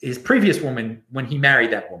 his previous woman, when he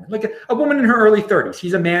married that woman, like a woman in her early 30s.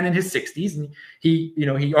 He's a man in his 60s, and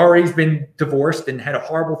he already's been divorced and had a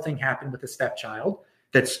horrible thing happen with a stepchild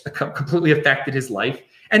that's completely affected his life.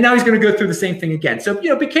 And now he's going to go through the same thing again. So,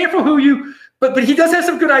 be careful who you, but he does have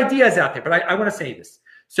some good ideas out there. But I want to say this.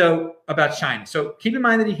 So about China. So keep in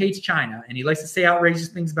mind that he hates China and he likes to say outrageous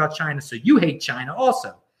things about China. So you hate China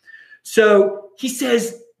also. So he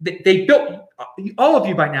says that they built, all of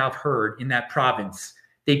you by now have heard in that province,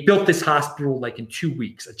 they built this hospital like in 2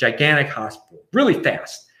 weeks, a gigantic hospital, really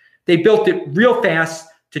fast. They built it real fast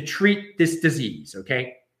to treat this disease,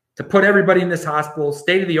 okay? To put everybody in this hospital,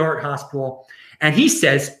 state-of-the-art hospital. And he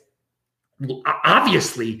says,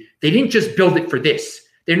 obviously, they didn't just build it for this.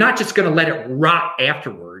 They're not just going to let it rot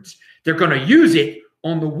afterwards. They're going to use it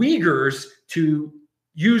on the Uyghurs to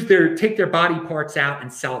take their body parts out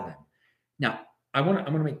and sell them. Now, I want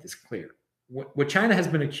to make this clear. What China has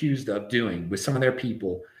been accused of doing with some of their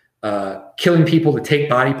people, killing people to take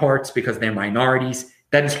body parts because they're minorities,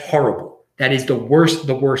 that is horrible. That is the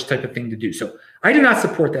worst type of thing to do. So I do not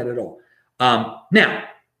support that at all. Now,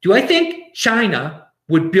 do I think China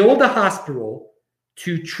would build a hospital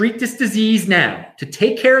to treat this disease now, to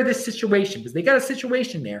take care of this situation? Because they got a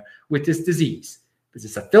situation there with this disease. Because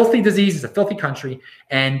it's a filthy disease, it's a filthy country,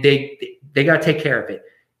 and they got to take care of it.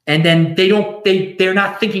 And then they're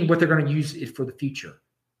not thinking what they're going to use it for the future.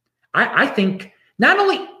 I think not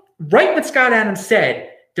only right what Scott Adams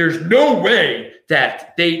said, there's no way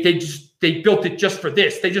that they built it just for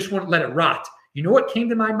this. They just wouldn't let it rot. You know what came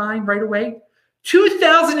to my mind right away?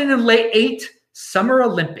 2008 Summer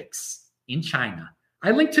Olympics in China.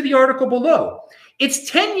 I linked to the article below. It's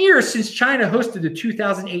 10 years since China hosted the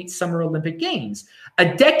 2008 Summer Olympic Games.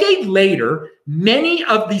 A decade later, many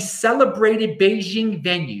of the celebrated Beijing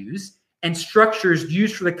venues and structures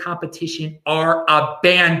used for the competition are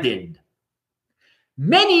abandoned.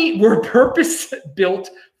 Many were purpose-built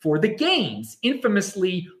for the games.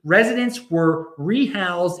 Infamously, residents were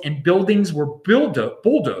rehoused and buildings were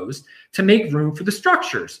bulldozed to make room for the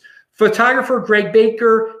structures. Photographer Greg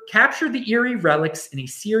Baker captured the eerie relics in a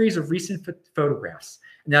series of recent photographs.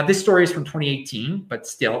 Now, this story is from 2018, but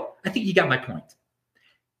still, I think you got my point.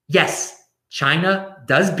 Yes, China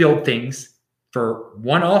does build things for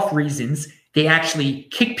one-off reasons. They actually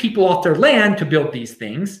kick people off their land to build these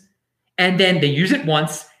things, and then they use it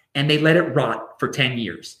once, and they let it rot for 10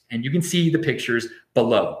 years. And you can see the pictures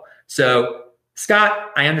below. So,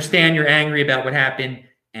 Scott, I understand you're angry about what happened,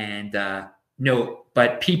 and no,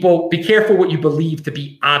 but people, be careful what you believe to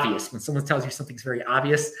be obvious. When someone tells you something's very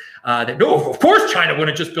obvious, that no, of course China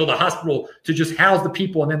wouldn't just build a hospital to just house the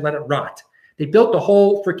people and then let it rot. They built the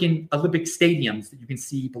whole freaking Olympic stadiums that you can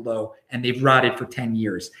see below, and they've rotted for 10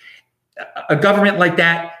 years. A government like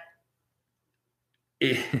that,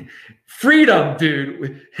 freedom,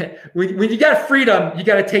 dude. When you got freedom, you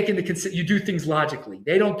got to take into consideration, you do things logically.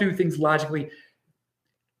 They don't do things logically.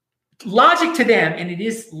 Logic to them, and it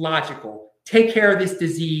is logical, take care of this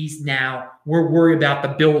disease now. We're worried about the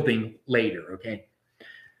building later, okay?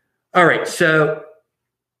 All right, so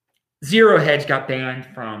Zero Hedge got banned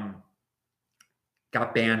from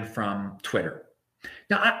Twitter.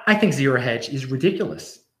 Now, I think Zero Hedge is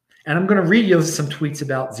ridiculous. And I'm going to read you some tweets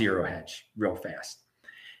about Zero Hedge real fast.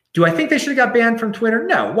 Do I think they should have got banned from Twitter?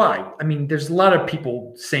 No. Why? I mean, there's a lot of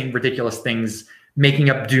people saying ridiculous things, making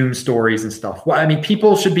up doom stories and stuff. Well, I mean,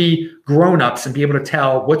 people should be grown-ups and be able to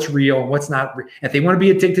tell what's real and what's not. If they want to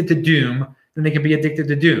be addicted to doom, then they can be addicted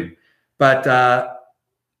to doom. But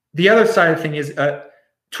the other side of the thing is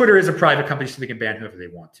Twitter is a private company, so they can ban whoever they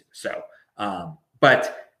want to. So,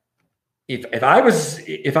 but if I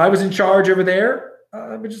was in charge over there,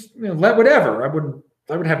 I would just let whatever. I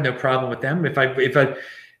would have no problem with them.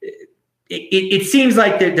 It seems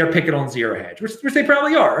like they're picking on Zero Hedge, which they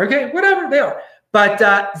probably are. Okay, whatever they are.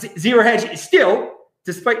 But Zero Hedge is still,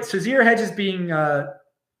 so Zero Hedge is being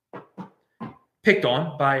picked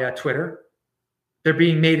on by Twitter. They're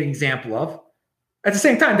being made an example of. At the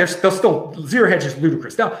same time, they'll still, Zero Hedge is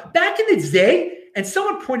ludicrous. Now, back in the day, and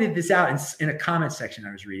someone pointed this out in a comment section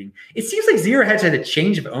I was reading, it seems like Zero Hedge had a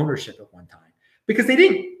change of ownership at one time because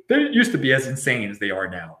they used to be as insane as they are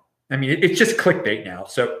now. I mean, it's just clickbait now.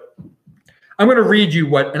 So I'm going to read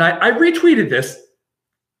you and I retweeted this.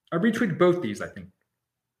 I retweeted both these, I think.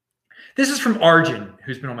 This is from Arjun,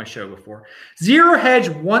 who's been on my show before. Zero Hedge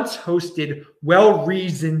once hosted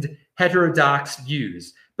well-reasoned heterodox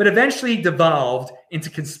views, but eventually devolved into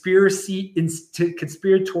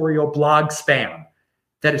conspiratorial blog spam.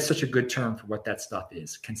 That is such a good term for what that stuff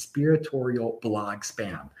is. Conspiratorial blog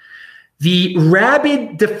spam. The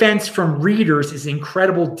rabid defense from readers is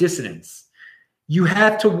incredible dissonance. You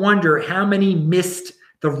have to wonder how many missed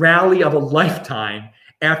the rally of a lifetime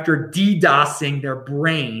after DDoSing their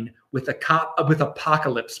brain with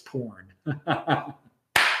apocalypse porn.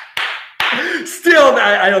 Still,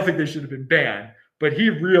 I don't think they should have been banned, but he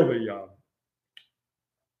really,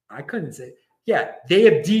 I couldn't say, yeah, they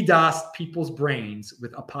have DDoSed people's brains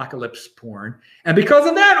with apocalypse porn. And because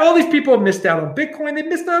of that, all these people have missed out on Bitcoin. They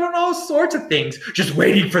missed out on all sorts of things, just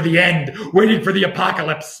waiting for the end, waiting for the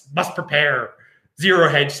apocalypse, must prepare. Zero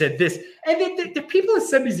Hedge said this. And the people that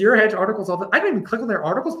send me Zero Hedge articles, I don't even click on their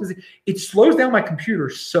articles because it slows down my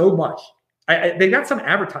computer so much. They got some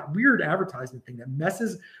weird advertisement thing that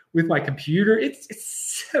messes with my computer.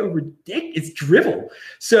 It's so ridiculous. It's drivel.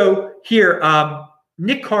 So here,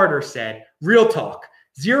 Nick Carter said, real talk,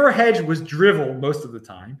 Zero Hedge was drivel most of the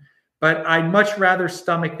time, but I'd much rather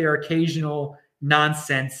stomach their occasional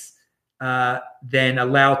nonsense than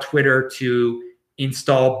allow Twitter to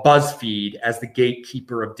install BuzzFeed as the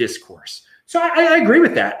gatekeeper of discourse. So I agree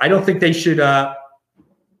with that. I don't think they should go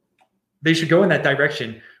in that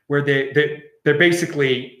direction where they're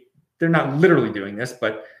basically, they're not literally doing this,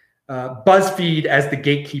 but BuzzFeed as the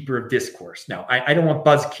gatekeeper of discourse. No, I don't want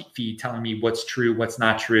BuzzFeed telling me what's true, what's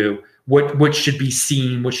not true, what should be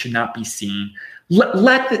seen, what should not be seen.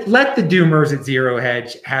 Let the doomers at Zero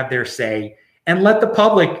Hedge have their say, and let the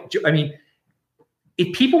public. I mean,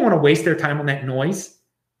 if people want to waste their time on that noise,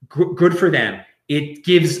 good for them. It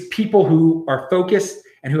gives people who are focused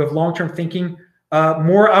and who have long-term thinking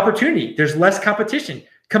more opportunity. There's less competition.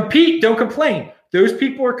 Compete, don't complain. Those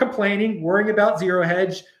people are complaining, worrying about Zero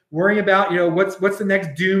Hedge, worrying about, what's the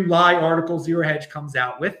next doom lie article Zero Hedge comes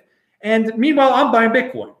out with. And meanwhile, I'm buying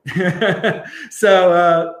Bitcoin.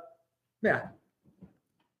 So, yeah.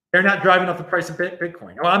 They're not driving up the price of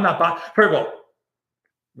Bitcoin. Well, I'm not buying. Well,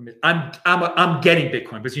 I'm getting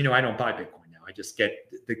Bitcoin, but I don't buy Bitcoin now. I just get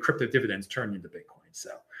the crypto dividends turned into Bitcoin.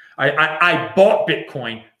 So I bought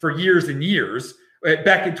Bitcoin for years and years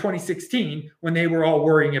back in 2016 when they were all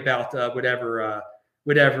worrying about whatever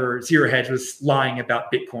Zero Hedge was lying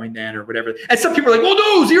about Bitcoin then or whatever. And some people are like, well,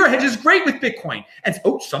 no, Zero Hedge is great with Bitcoin. And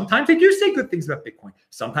sometimes they do say good things about Bitcoin.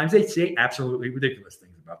 Sometimes they say absolutely ridiculous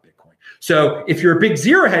things about Bitcoin. So if you're a big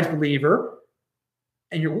Zero Hedge believer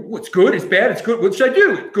and you're, what's good, it's bad, it's good, what should I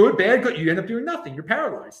do? Good, bad, good. You end up doing nothing. You're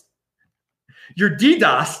paralyzed. You're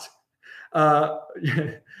DDoSed.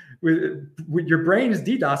 With your brain is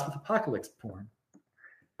DDoSed with apocalypse porn.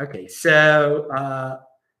 Okay, so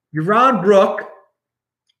Yaron Brook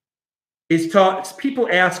is taught. People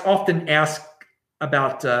often ask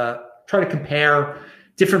about try to compare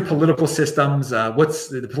different political systems. What's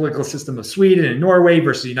the political system of Sweden and Norway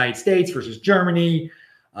versus the United States versus Germany?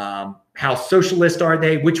 How socialist are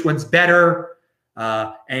they? Which one's better?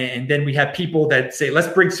 And then we have people that say, let's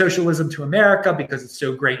bring socialism to America because it's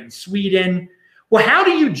so great in Sweden. Well, how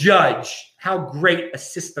do you judge how great a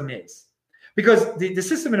system is? Because the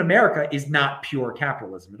system in America is not pure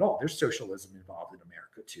capitalism at all. There's socialism involved in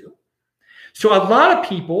America too. So a lot of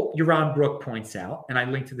people, Yaron Brook points out, and I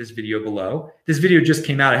linked to this video below. This video just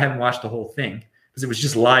came out. I haven't watched the whole thing because it was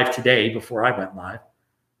just live today before I went live.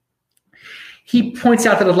 He points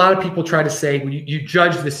out that a lot of people try to say, well, you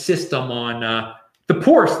judge the system on the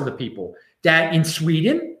poorest of the people. That in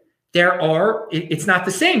Sweden, it's not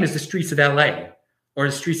the same as the streets of LA or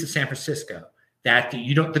the streets of San Francisco. That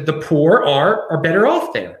the poor are better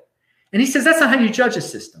off there. And he says that's not how you judge a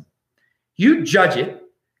system. You judge it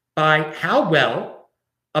by how well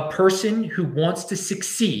a person who wants to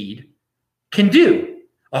succeed can do.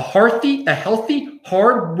 A healthy,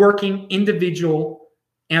 hardworking, individual,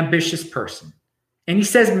 ambitious person. And he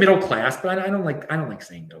says middle class, but I don't like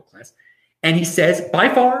saying middle class. And he says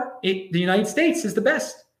by far the United States is the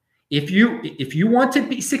best. If you want to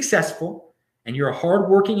be successful and you're a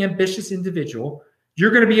hardworking, ambitious individual,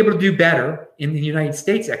 you're going to be able to do better in the United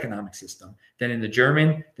States economic system than in the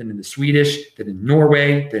German, than in the Swedish, than in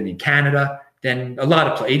Norway, than in Canada, than a lot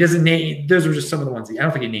of places. He doesn't name, those are just some of the ones. I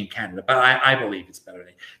don't think he named Canada, but I believe it's better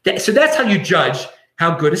than so that's how you judge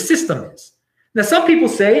how good a system is. Now, some people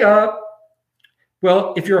say,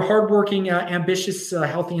 well, if you're a hardworking, ambitious,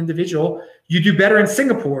 healthy individual, you do better in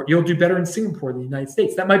Singapore. You'll do better in Singapore than the United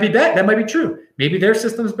States. That might be bad. That might be true. Maybe their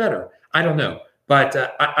system is better. I don't know. But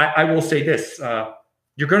I will say this.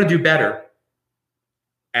 You're going to do better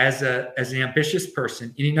as an ambitious person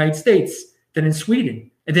in the United States than in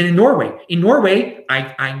Sweden and then in Norway. In Norway,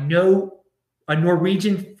 I know a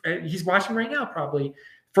Norwegian, he's watching right now probably,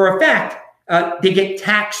 for a fact, they get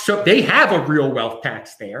taxed. So they have a real wealth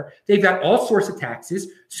tax there. They've got all sorts of taxes.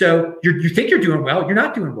 So you think you're doing well. You're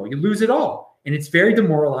not doing well. You lose it all. And it's very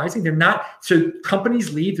demoralizing. They're not. So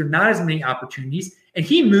companies leave. There are not as many opportunities. And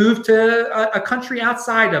he moved to a country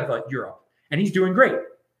outside of Europe. And he's doing great.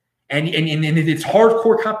 And it's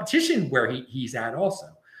hardcore competition where he's at also.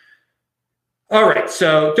 All right,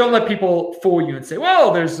 so don't let people fool you and say,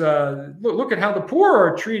 well, there's look at how the poor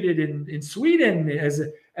are treated in Sweden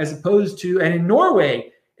as opposed to, and in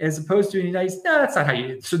Norway as opposed to in the United States. No, that's not how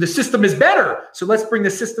you. So the system is better. So let's bring the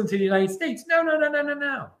system to the United States.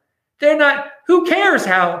 No. They're not. Who cares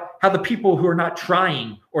how the people who are not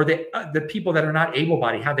trying or the people that are not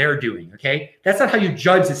able-bodied, how they're doing? Okay, that's not how you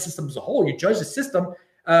judge the system as a whole. You judge the system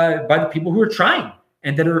by the people who are trying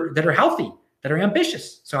and that are healthy, that are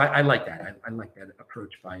ambitious. So I like that. I like that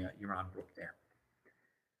approach by Yaron Brook there.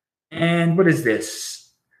 And what is this?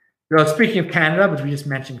 Well, speaking of Canada, but we just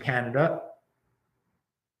mentioned Canada.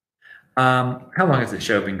 How long has the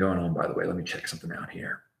show been going on, by the way? Let me check something out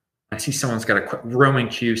here. I see someone's got a Roman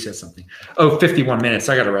Q says something. Oh, 51 minutes.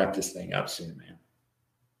 I got to wrap this thing up soon, man.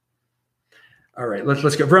 All right,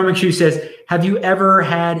 let's go. Roman Q says, have you ever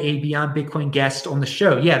had a Beyond Bitcoin guest on the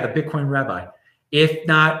show? Yeah, the Bitcoin Rabbi. If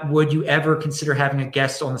not, would you ever consider having a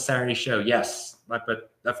guest on the Saturday show? Yes, but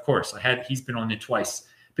of course, he's been on it twice.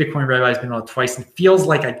 Bitcoin Rabbi's been on it twice. It feels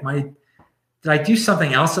like did I do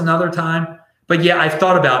something else another time? But yeah, I've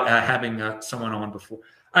thought about having someone on before.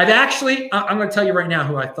 I'm going to tell you right now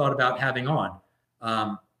who I thought about having on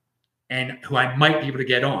and who I might be able to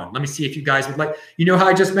get on. Let me see if you guys would like. You know how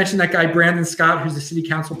I just mentioned that guy, Brandon Scott, who's the city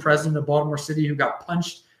council president of Baltimore City, who got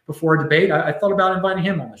punched before a debate? I thought about inviting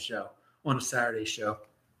him on the show, on a Saturday show.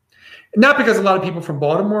 Not because a lot of people from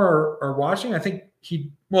Baltimore are watching. I think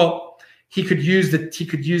he could use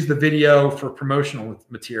the video for promotional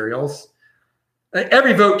materials.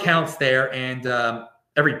 Every vote counts there, and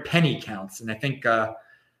every penny counts. And I think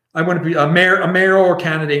I want to be a mayoral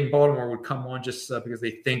candidate in Baltimore would come on just because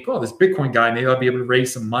they think, oh, this Bitcoin guy, maybe I'll be able to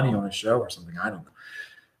raise some money on a show or something. I don't know.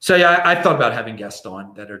 So yeah, I thought about having guests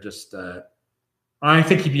on that are just. I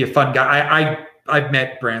think he'd be a fun guy. I've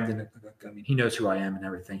met Brandon. I mean, he knows who I am and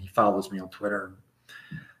everything. He follows me on Twitter.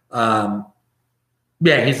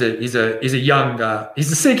 Yeah, he's a young. He's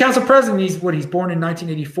the city council president. He's born in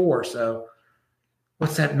 1984. So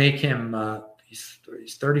what's that make him? He's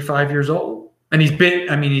 35 years old. And he's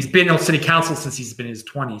been on city council since he's been in his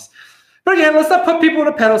 20s. But again, let's not put people on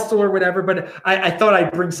a pedestal or whatever. But I thought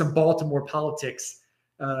I'd bring some Baltimore politics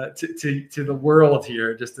to the world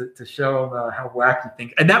here, just to show how wacky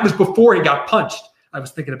things. And that was before he got punched. I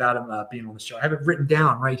was thinking about him being on the show. I have it written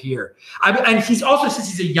down right here. And he's also, since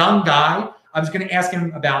he's a young guy, I was going to ask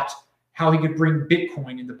him about how he could bring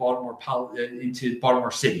Bitcoin into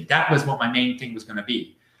Baltimore City. That was what my main thing was going to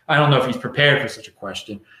be. I don't know if he's prepared for such a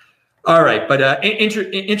question. All right, but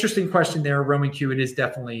interesting question there, Roman Q. It is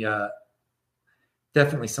definitely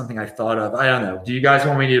something I thought of. I don't know. Do you guys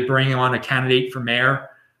want me to bring on a candidate for mayor?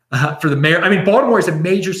 For the mayor, I mean, Baltimore is a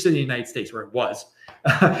major city in the United States, where it was.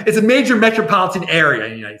 It's a major metropolitan area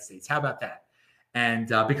in the United States. How about that? And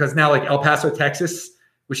because now, like El Paso, Texas,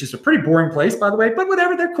 which is a pretty boring place, by the way, but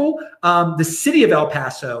whatever, they're cool. The city of El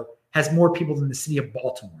Paso has more people than the city of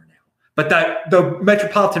Baltimore now. But the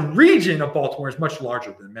metropolitan region of Baltimore is much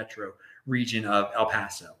larger than the metro region of El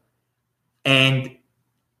Paso. And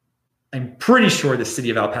I'm pretty sure the city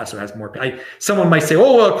of El Paso has more. Someone might say,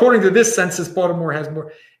 oh, well, according to this census, Baltimore has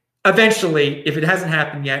more. Eventually, if it hasn't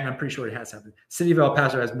happened yet, and I'm pretty sure it has happened, city of El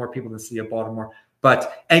Paso has more people than the city of Baltimore.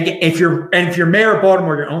 But if you're mayor of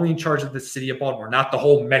Baltimore, you're only in charge of the city of Baltimore, not the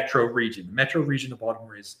whole metro region. The metro region of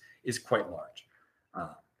Baltimore is quite large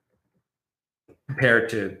compared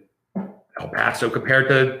to El Paso, compared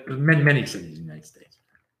to many cities in the United States.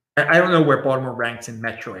 I don't know where Baltimore ranks in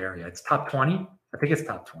metro area. It's top 20. I think it's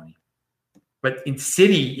top 20. But in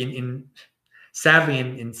city, sadly,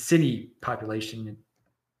 in city population,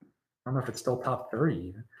 I don't know if it's still top 30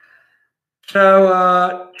 even.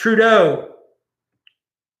 So Trudeau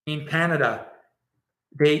in Canada,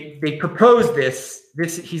 they proposed this.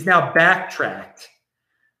 He's now backtracked.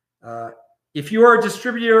 If you are a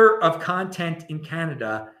distributor of content in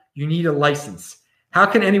Canada, you need a license. How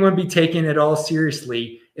can anyone be taken at all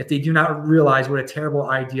seriously if they do not realize what a terrible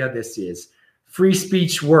idea this is? Free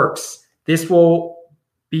speech works. This will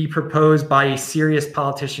be proposed by a serious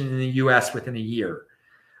politician in the US within a year.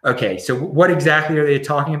 Okay, so what exactly are they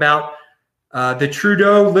talking about? The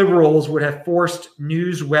Trudeau Liberals would have forced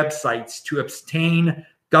news websites to obtain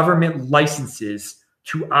government licenses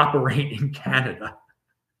to operate in Canada.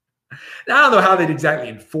 Now, I don't know how they'd exactly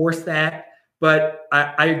enforce that, but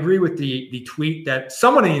I agree with the tweet that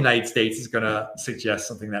someone in the United States is going to suggest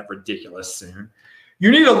something that ridiculous soon. You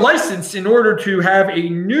need a license in order to have a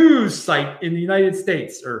news site in the United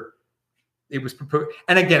States, or it was proposed.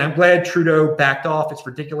 And again, I'm glad Trudeau backed off. It's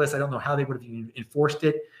ridiculous. I don't know how they would have even enforced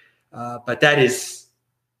it. But that is,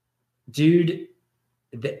 dude,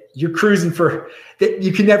 you're cruising for that.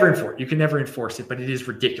 You can never enforce. You can never enforce it, but it is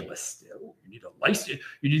ridiculous. You need a license.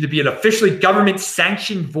 You need to be an officially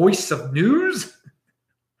government-sanctioned voice of news.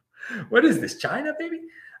 What is this, China, baby?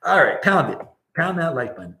 All right, pound it. Pound that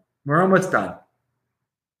like button. We're almost done.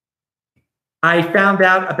 I found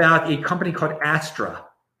out about a company called Astra.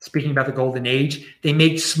 Speaking about the golden age, they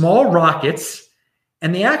make small rockets.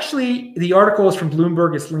 And they actually, the article is from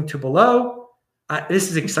Bloomberg. It's linked to below.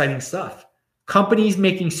 This is exciting stuff. Companies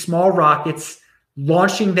making small rockets,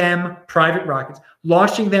 launching them, private rockets,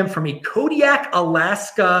 launching them from a Kodiak,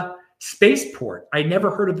 Alaska spaceport. I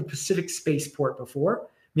never heard of the Pacific spaceport before.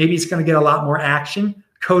 Maybe it's going to get a lot more action.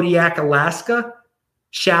 Kodiak, Alaska.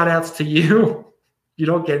 Shout outs to you. You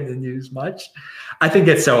don't get in the news much. I think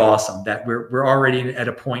it's so awesome that we're already at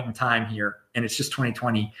a point in time here, and it's just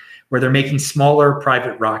 2020, where they're making smaller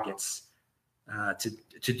private rockets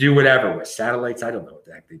to do whatever with satellites. I don't know what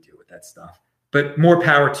the heck they do with that stuff, but more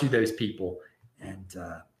power to those people. And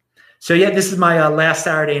so, yeah, this is my last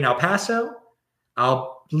Saturday in El Paso.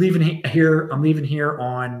 I'll leaving here. I'm leaving here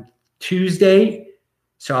on Tuesday,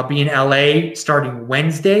 so I'll be in LA starting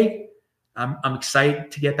Wednesday. I'm excited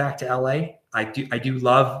to get back to LA. I do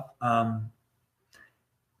love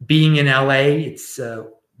being in LA. It's a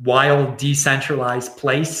wild, decentralized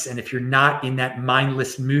place. And if you're not in that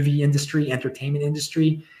mindless movie industry, entertainment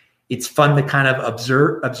industry, it's fun to kind of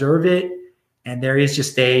observe it. And there is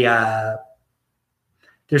just there's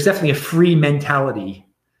definitely a free mentality,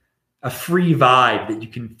 a free vibe that you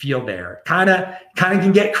can feel there. Kind of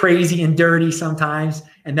can get crazy and dirty sometimes.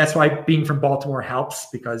 And that's why being from Baltimore helps,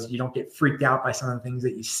 because you don't get freaked out by some of the things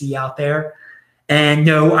that you see out there. And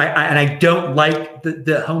no, I don't like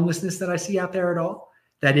the homelessness that I see out there at all.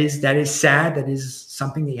 That is sad. That is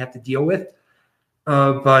something that you have to deal with.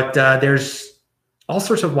 But there's all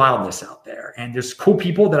sorts of wildness out there. And there's cool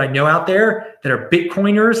people that I know out there that are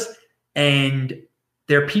Bitcoiners. And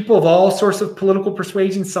they're people of all sorts of political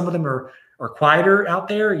persuasions. Some of them are quieter out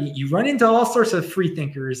there. You run into all sorts of free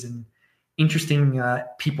thinkers and interesting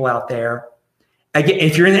people out there. Again,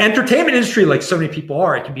 if you're in the entertainment industry, like so many people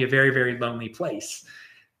are, it can be a very, very lonely place.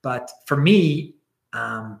 But for me,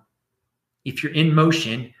 if you're in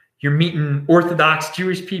motion, you're meeting Orthodox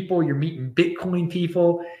Jewish people, you're meeting Bitcoin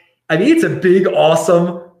people. I mean, it's a big,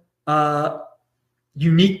 awesome,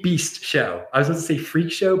 unique beast show. I was going to say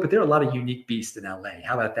freak show, but there are a lot of unique beasts in LA.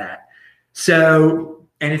 How about that? So,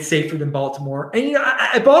 and it's safer than Baltimore. And, you know,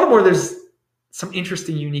 at Baltimore, there's some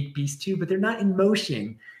interesting, unique beasts too, but they're not in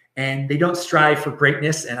motion. And they don't strive for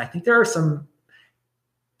greatness. And I think there's a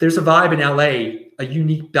vibe in LA, a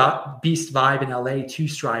unique beast vibe in LA to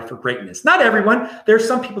strive for greatness. Not everyone. There's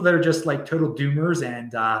some people that are just like total doomers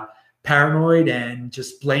and paranoid and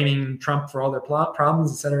just blaming Trump for all their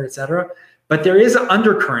problems, et cetera, et cetera. But there is an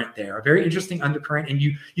undercurrent there, a very interesting undercurrent. And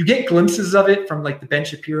you get glimpses of it from like the Ben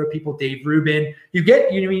Shapiro people, Dave Rubin.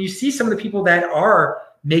 You see some of the people that are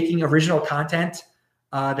making original content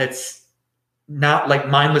that's not like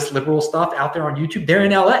mindless liberal stuff out there on YouTube. They're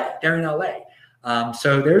in LA.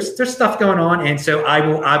 So there's stuff going on. And so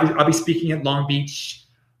I'll be speaking at Long Beach.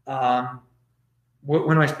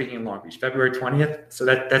 When am I speaking in Long Beach? February 20th. So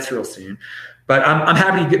that's real soon. But I'm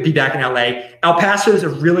happy to be back in LA. El Paso is a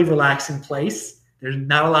really relaxing place. There's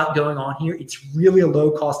not a lot going on here. It's really a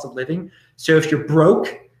low cost of living. So if you're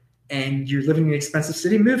broke and you're living in an expensive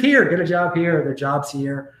city, move here, get a job here. There are jobs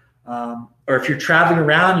here. Or if you're traveling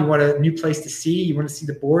around, you want a new place to see, you want to see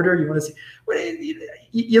the border, you want to see,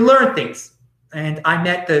 you learn things. And I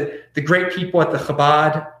met the great people at the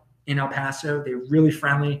Chabad in El Paso. They're really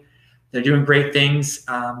friendly. They're doing great things.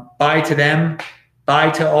 Bye to them.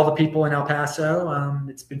 Bye to all the people in El Paso.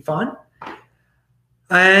 It's been fun.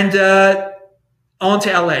 And on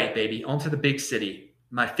to LA, baby, on to the big city.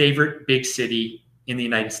 my favorite big city in the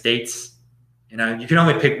United States. You know, you can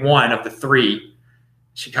only pick one of the three,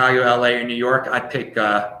 Chicago, LA, or New York. I'd pick,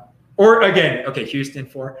 Houston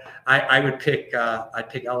for. I would pick, I'd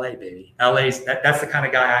pick LA, baby. That's the kind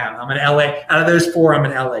of guy I am. I'm an LA, out of those four, I'm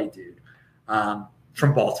an LA dude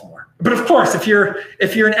from Baltimore. But of course, if you're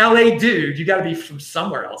an LA dude, you got to be from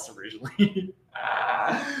somewhere else originally.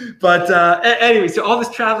 But anyway, so all this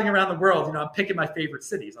traveling around the world, you know, I'm picking my favorite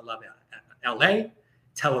cities. I love LA,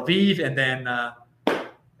 Tel Aviv, and then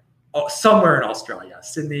somewhere in Australia,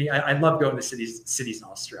 Sydney. I love going to cities in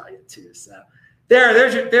Australia too. So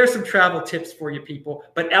there's some travel tips for you people.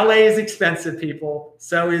 But LA is expensive, people.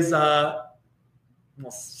 So is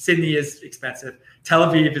Sydney is expensive. Tel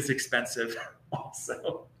Aviv is expensive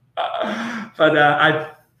also. But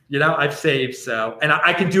I've saved, so, and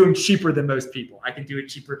I can do them cheaper than most people. I can do it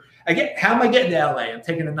cheaper. How am I getting to LA? I'm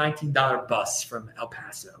taking a $19 bus from El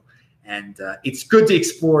Paso, and it's good to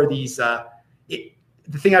explore these.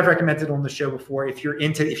 The thing I've recommended on the show before, if you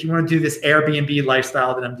want to do this Airbnb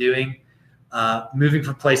lifestyle that I'm doing, moving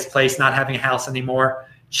from place to place, not having a house anymore,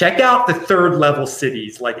 check out the third level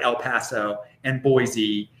cities like El Paso and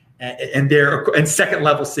Boise, and second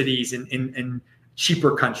level cities in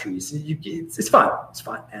cheaper countries. It's fun. It's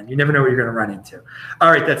fun, and you never know what you're going to run into.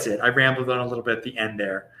 All right, that's it. I rambled on a little bit at the end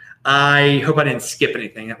there. I hope I didn't skip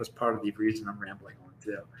anything. That was part of the reason I'm rambling on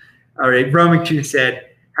too. All right, Roman Q said,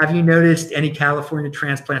 have you noticed any California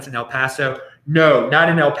transplants in El Paso? No, not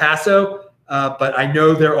in El Paso, but I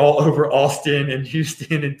know they're all over Austin and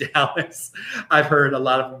Houston and Dallas. I've heard a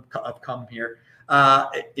lot of them have come here.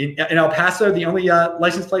 In El Paso, the only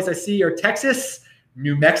license plates I see are Texas,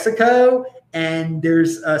 New Mexico, and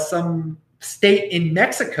there's some state in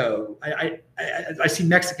Mexico. I see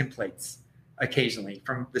Mexican plates occasionally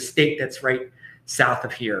from the state that's right south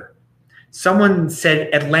of here. Someone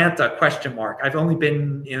said Atlanta, ? I've only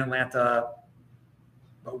been in Atlanta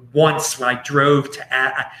once when I drove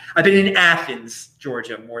to I've been in Athens,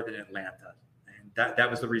 Georgia, more than Atlanta. And that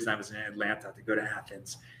was the reason I was in Atlanta, to go to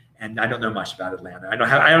Athens. And I don't know much about Atlanta. I don't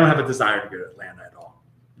have a desire to go to Atlanta at all,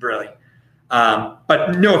 really.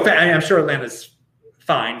 But no, I'm sure Atlanta's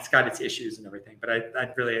fine. It's got its issues and everything. But I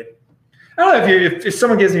don't know if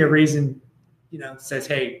someone gives me a reason, you know, says,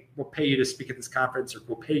 hey, we'll pay you to speak at this conference, or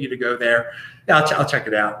we'll pay you to go there, I'll check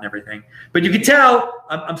it out and everything. But you can tell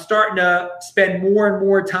I'm starting to spend more and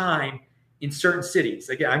more time in certain cities.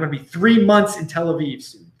 Again, I'm going to be 3 months in Tel Aviv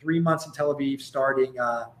soon. 3 months in Tel Aviv starting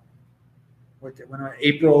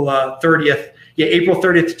April 30th. Yeah, April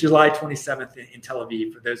 30th to July 27th in Tel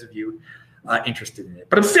Aviv, for those of you interested in it.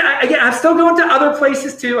 But I'm still going to other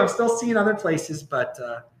places too. I'm still seeing other places, but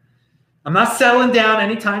I'm not settling down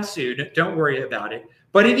anytime soon. Don't worry about it.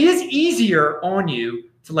 But it is easier on you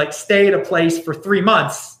to stay at a place for 3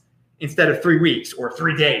 months instead of 3 weeks or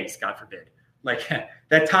 3 days, God forbid. Like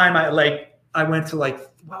that time I went to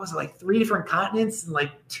 3 different continents in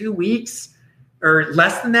 2 weeks or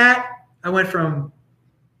less than that. I went from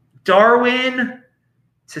Darwin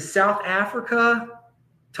to South Africa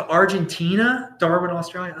to Argentina, Darwin,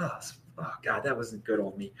 Australia. Oh God, that wasn't good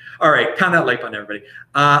on me. All right, count that like on everybody.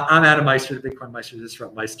 I'm Adam Meister, the Bitcoin Meister, the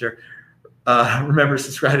Disrupt Meister. Remember,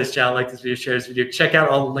 subscribe to this channel, like this video, share this video. Check out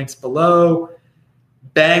all the links below.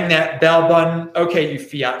 Bang that bell button. Okay, you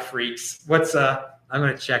fiat freaks. I'm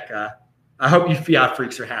going to check. I hope you fiat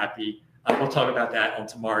freaks are happy. We'll talk about that on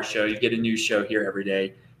tomorrow's show. You get a new show here every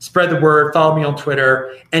day. Spread the word. Follow me on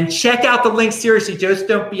Twitter. And check out the links. Seriously, just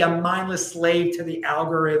don't be a mindless slave to the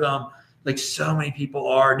algorithm like so many people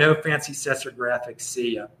are. No fancy sets or graphics.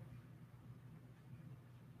 See ya.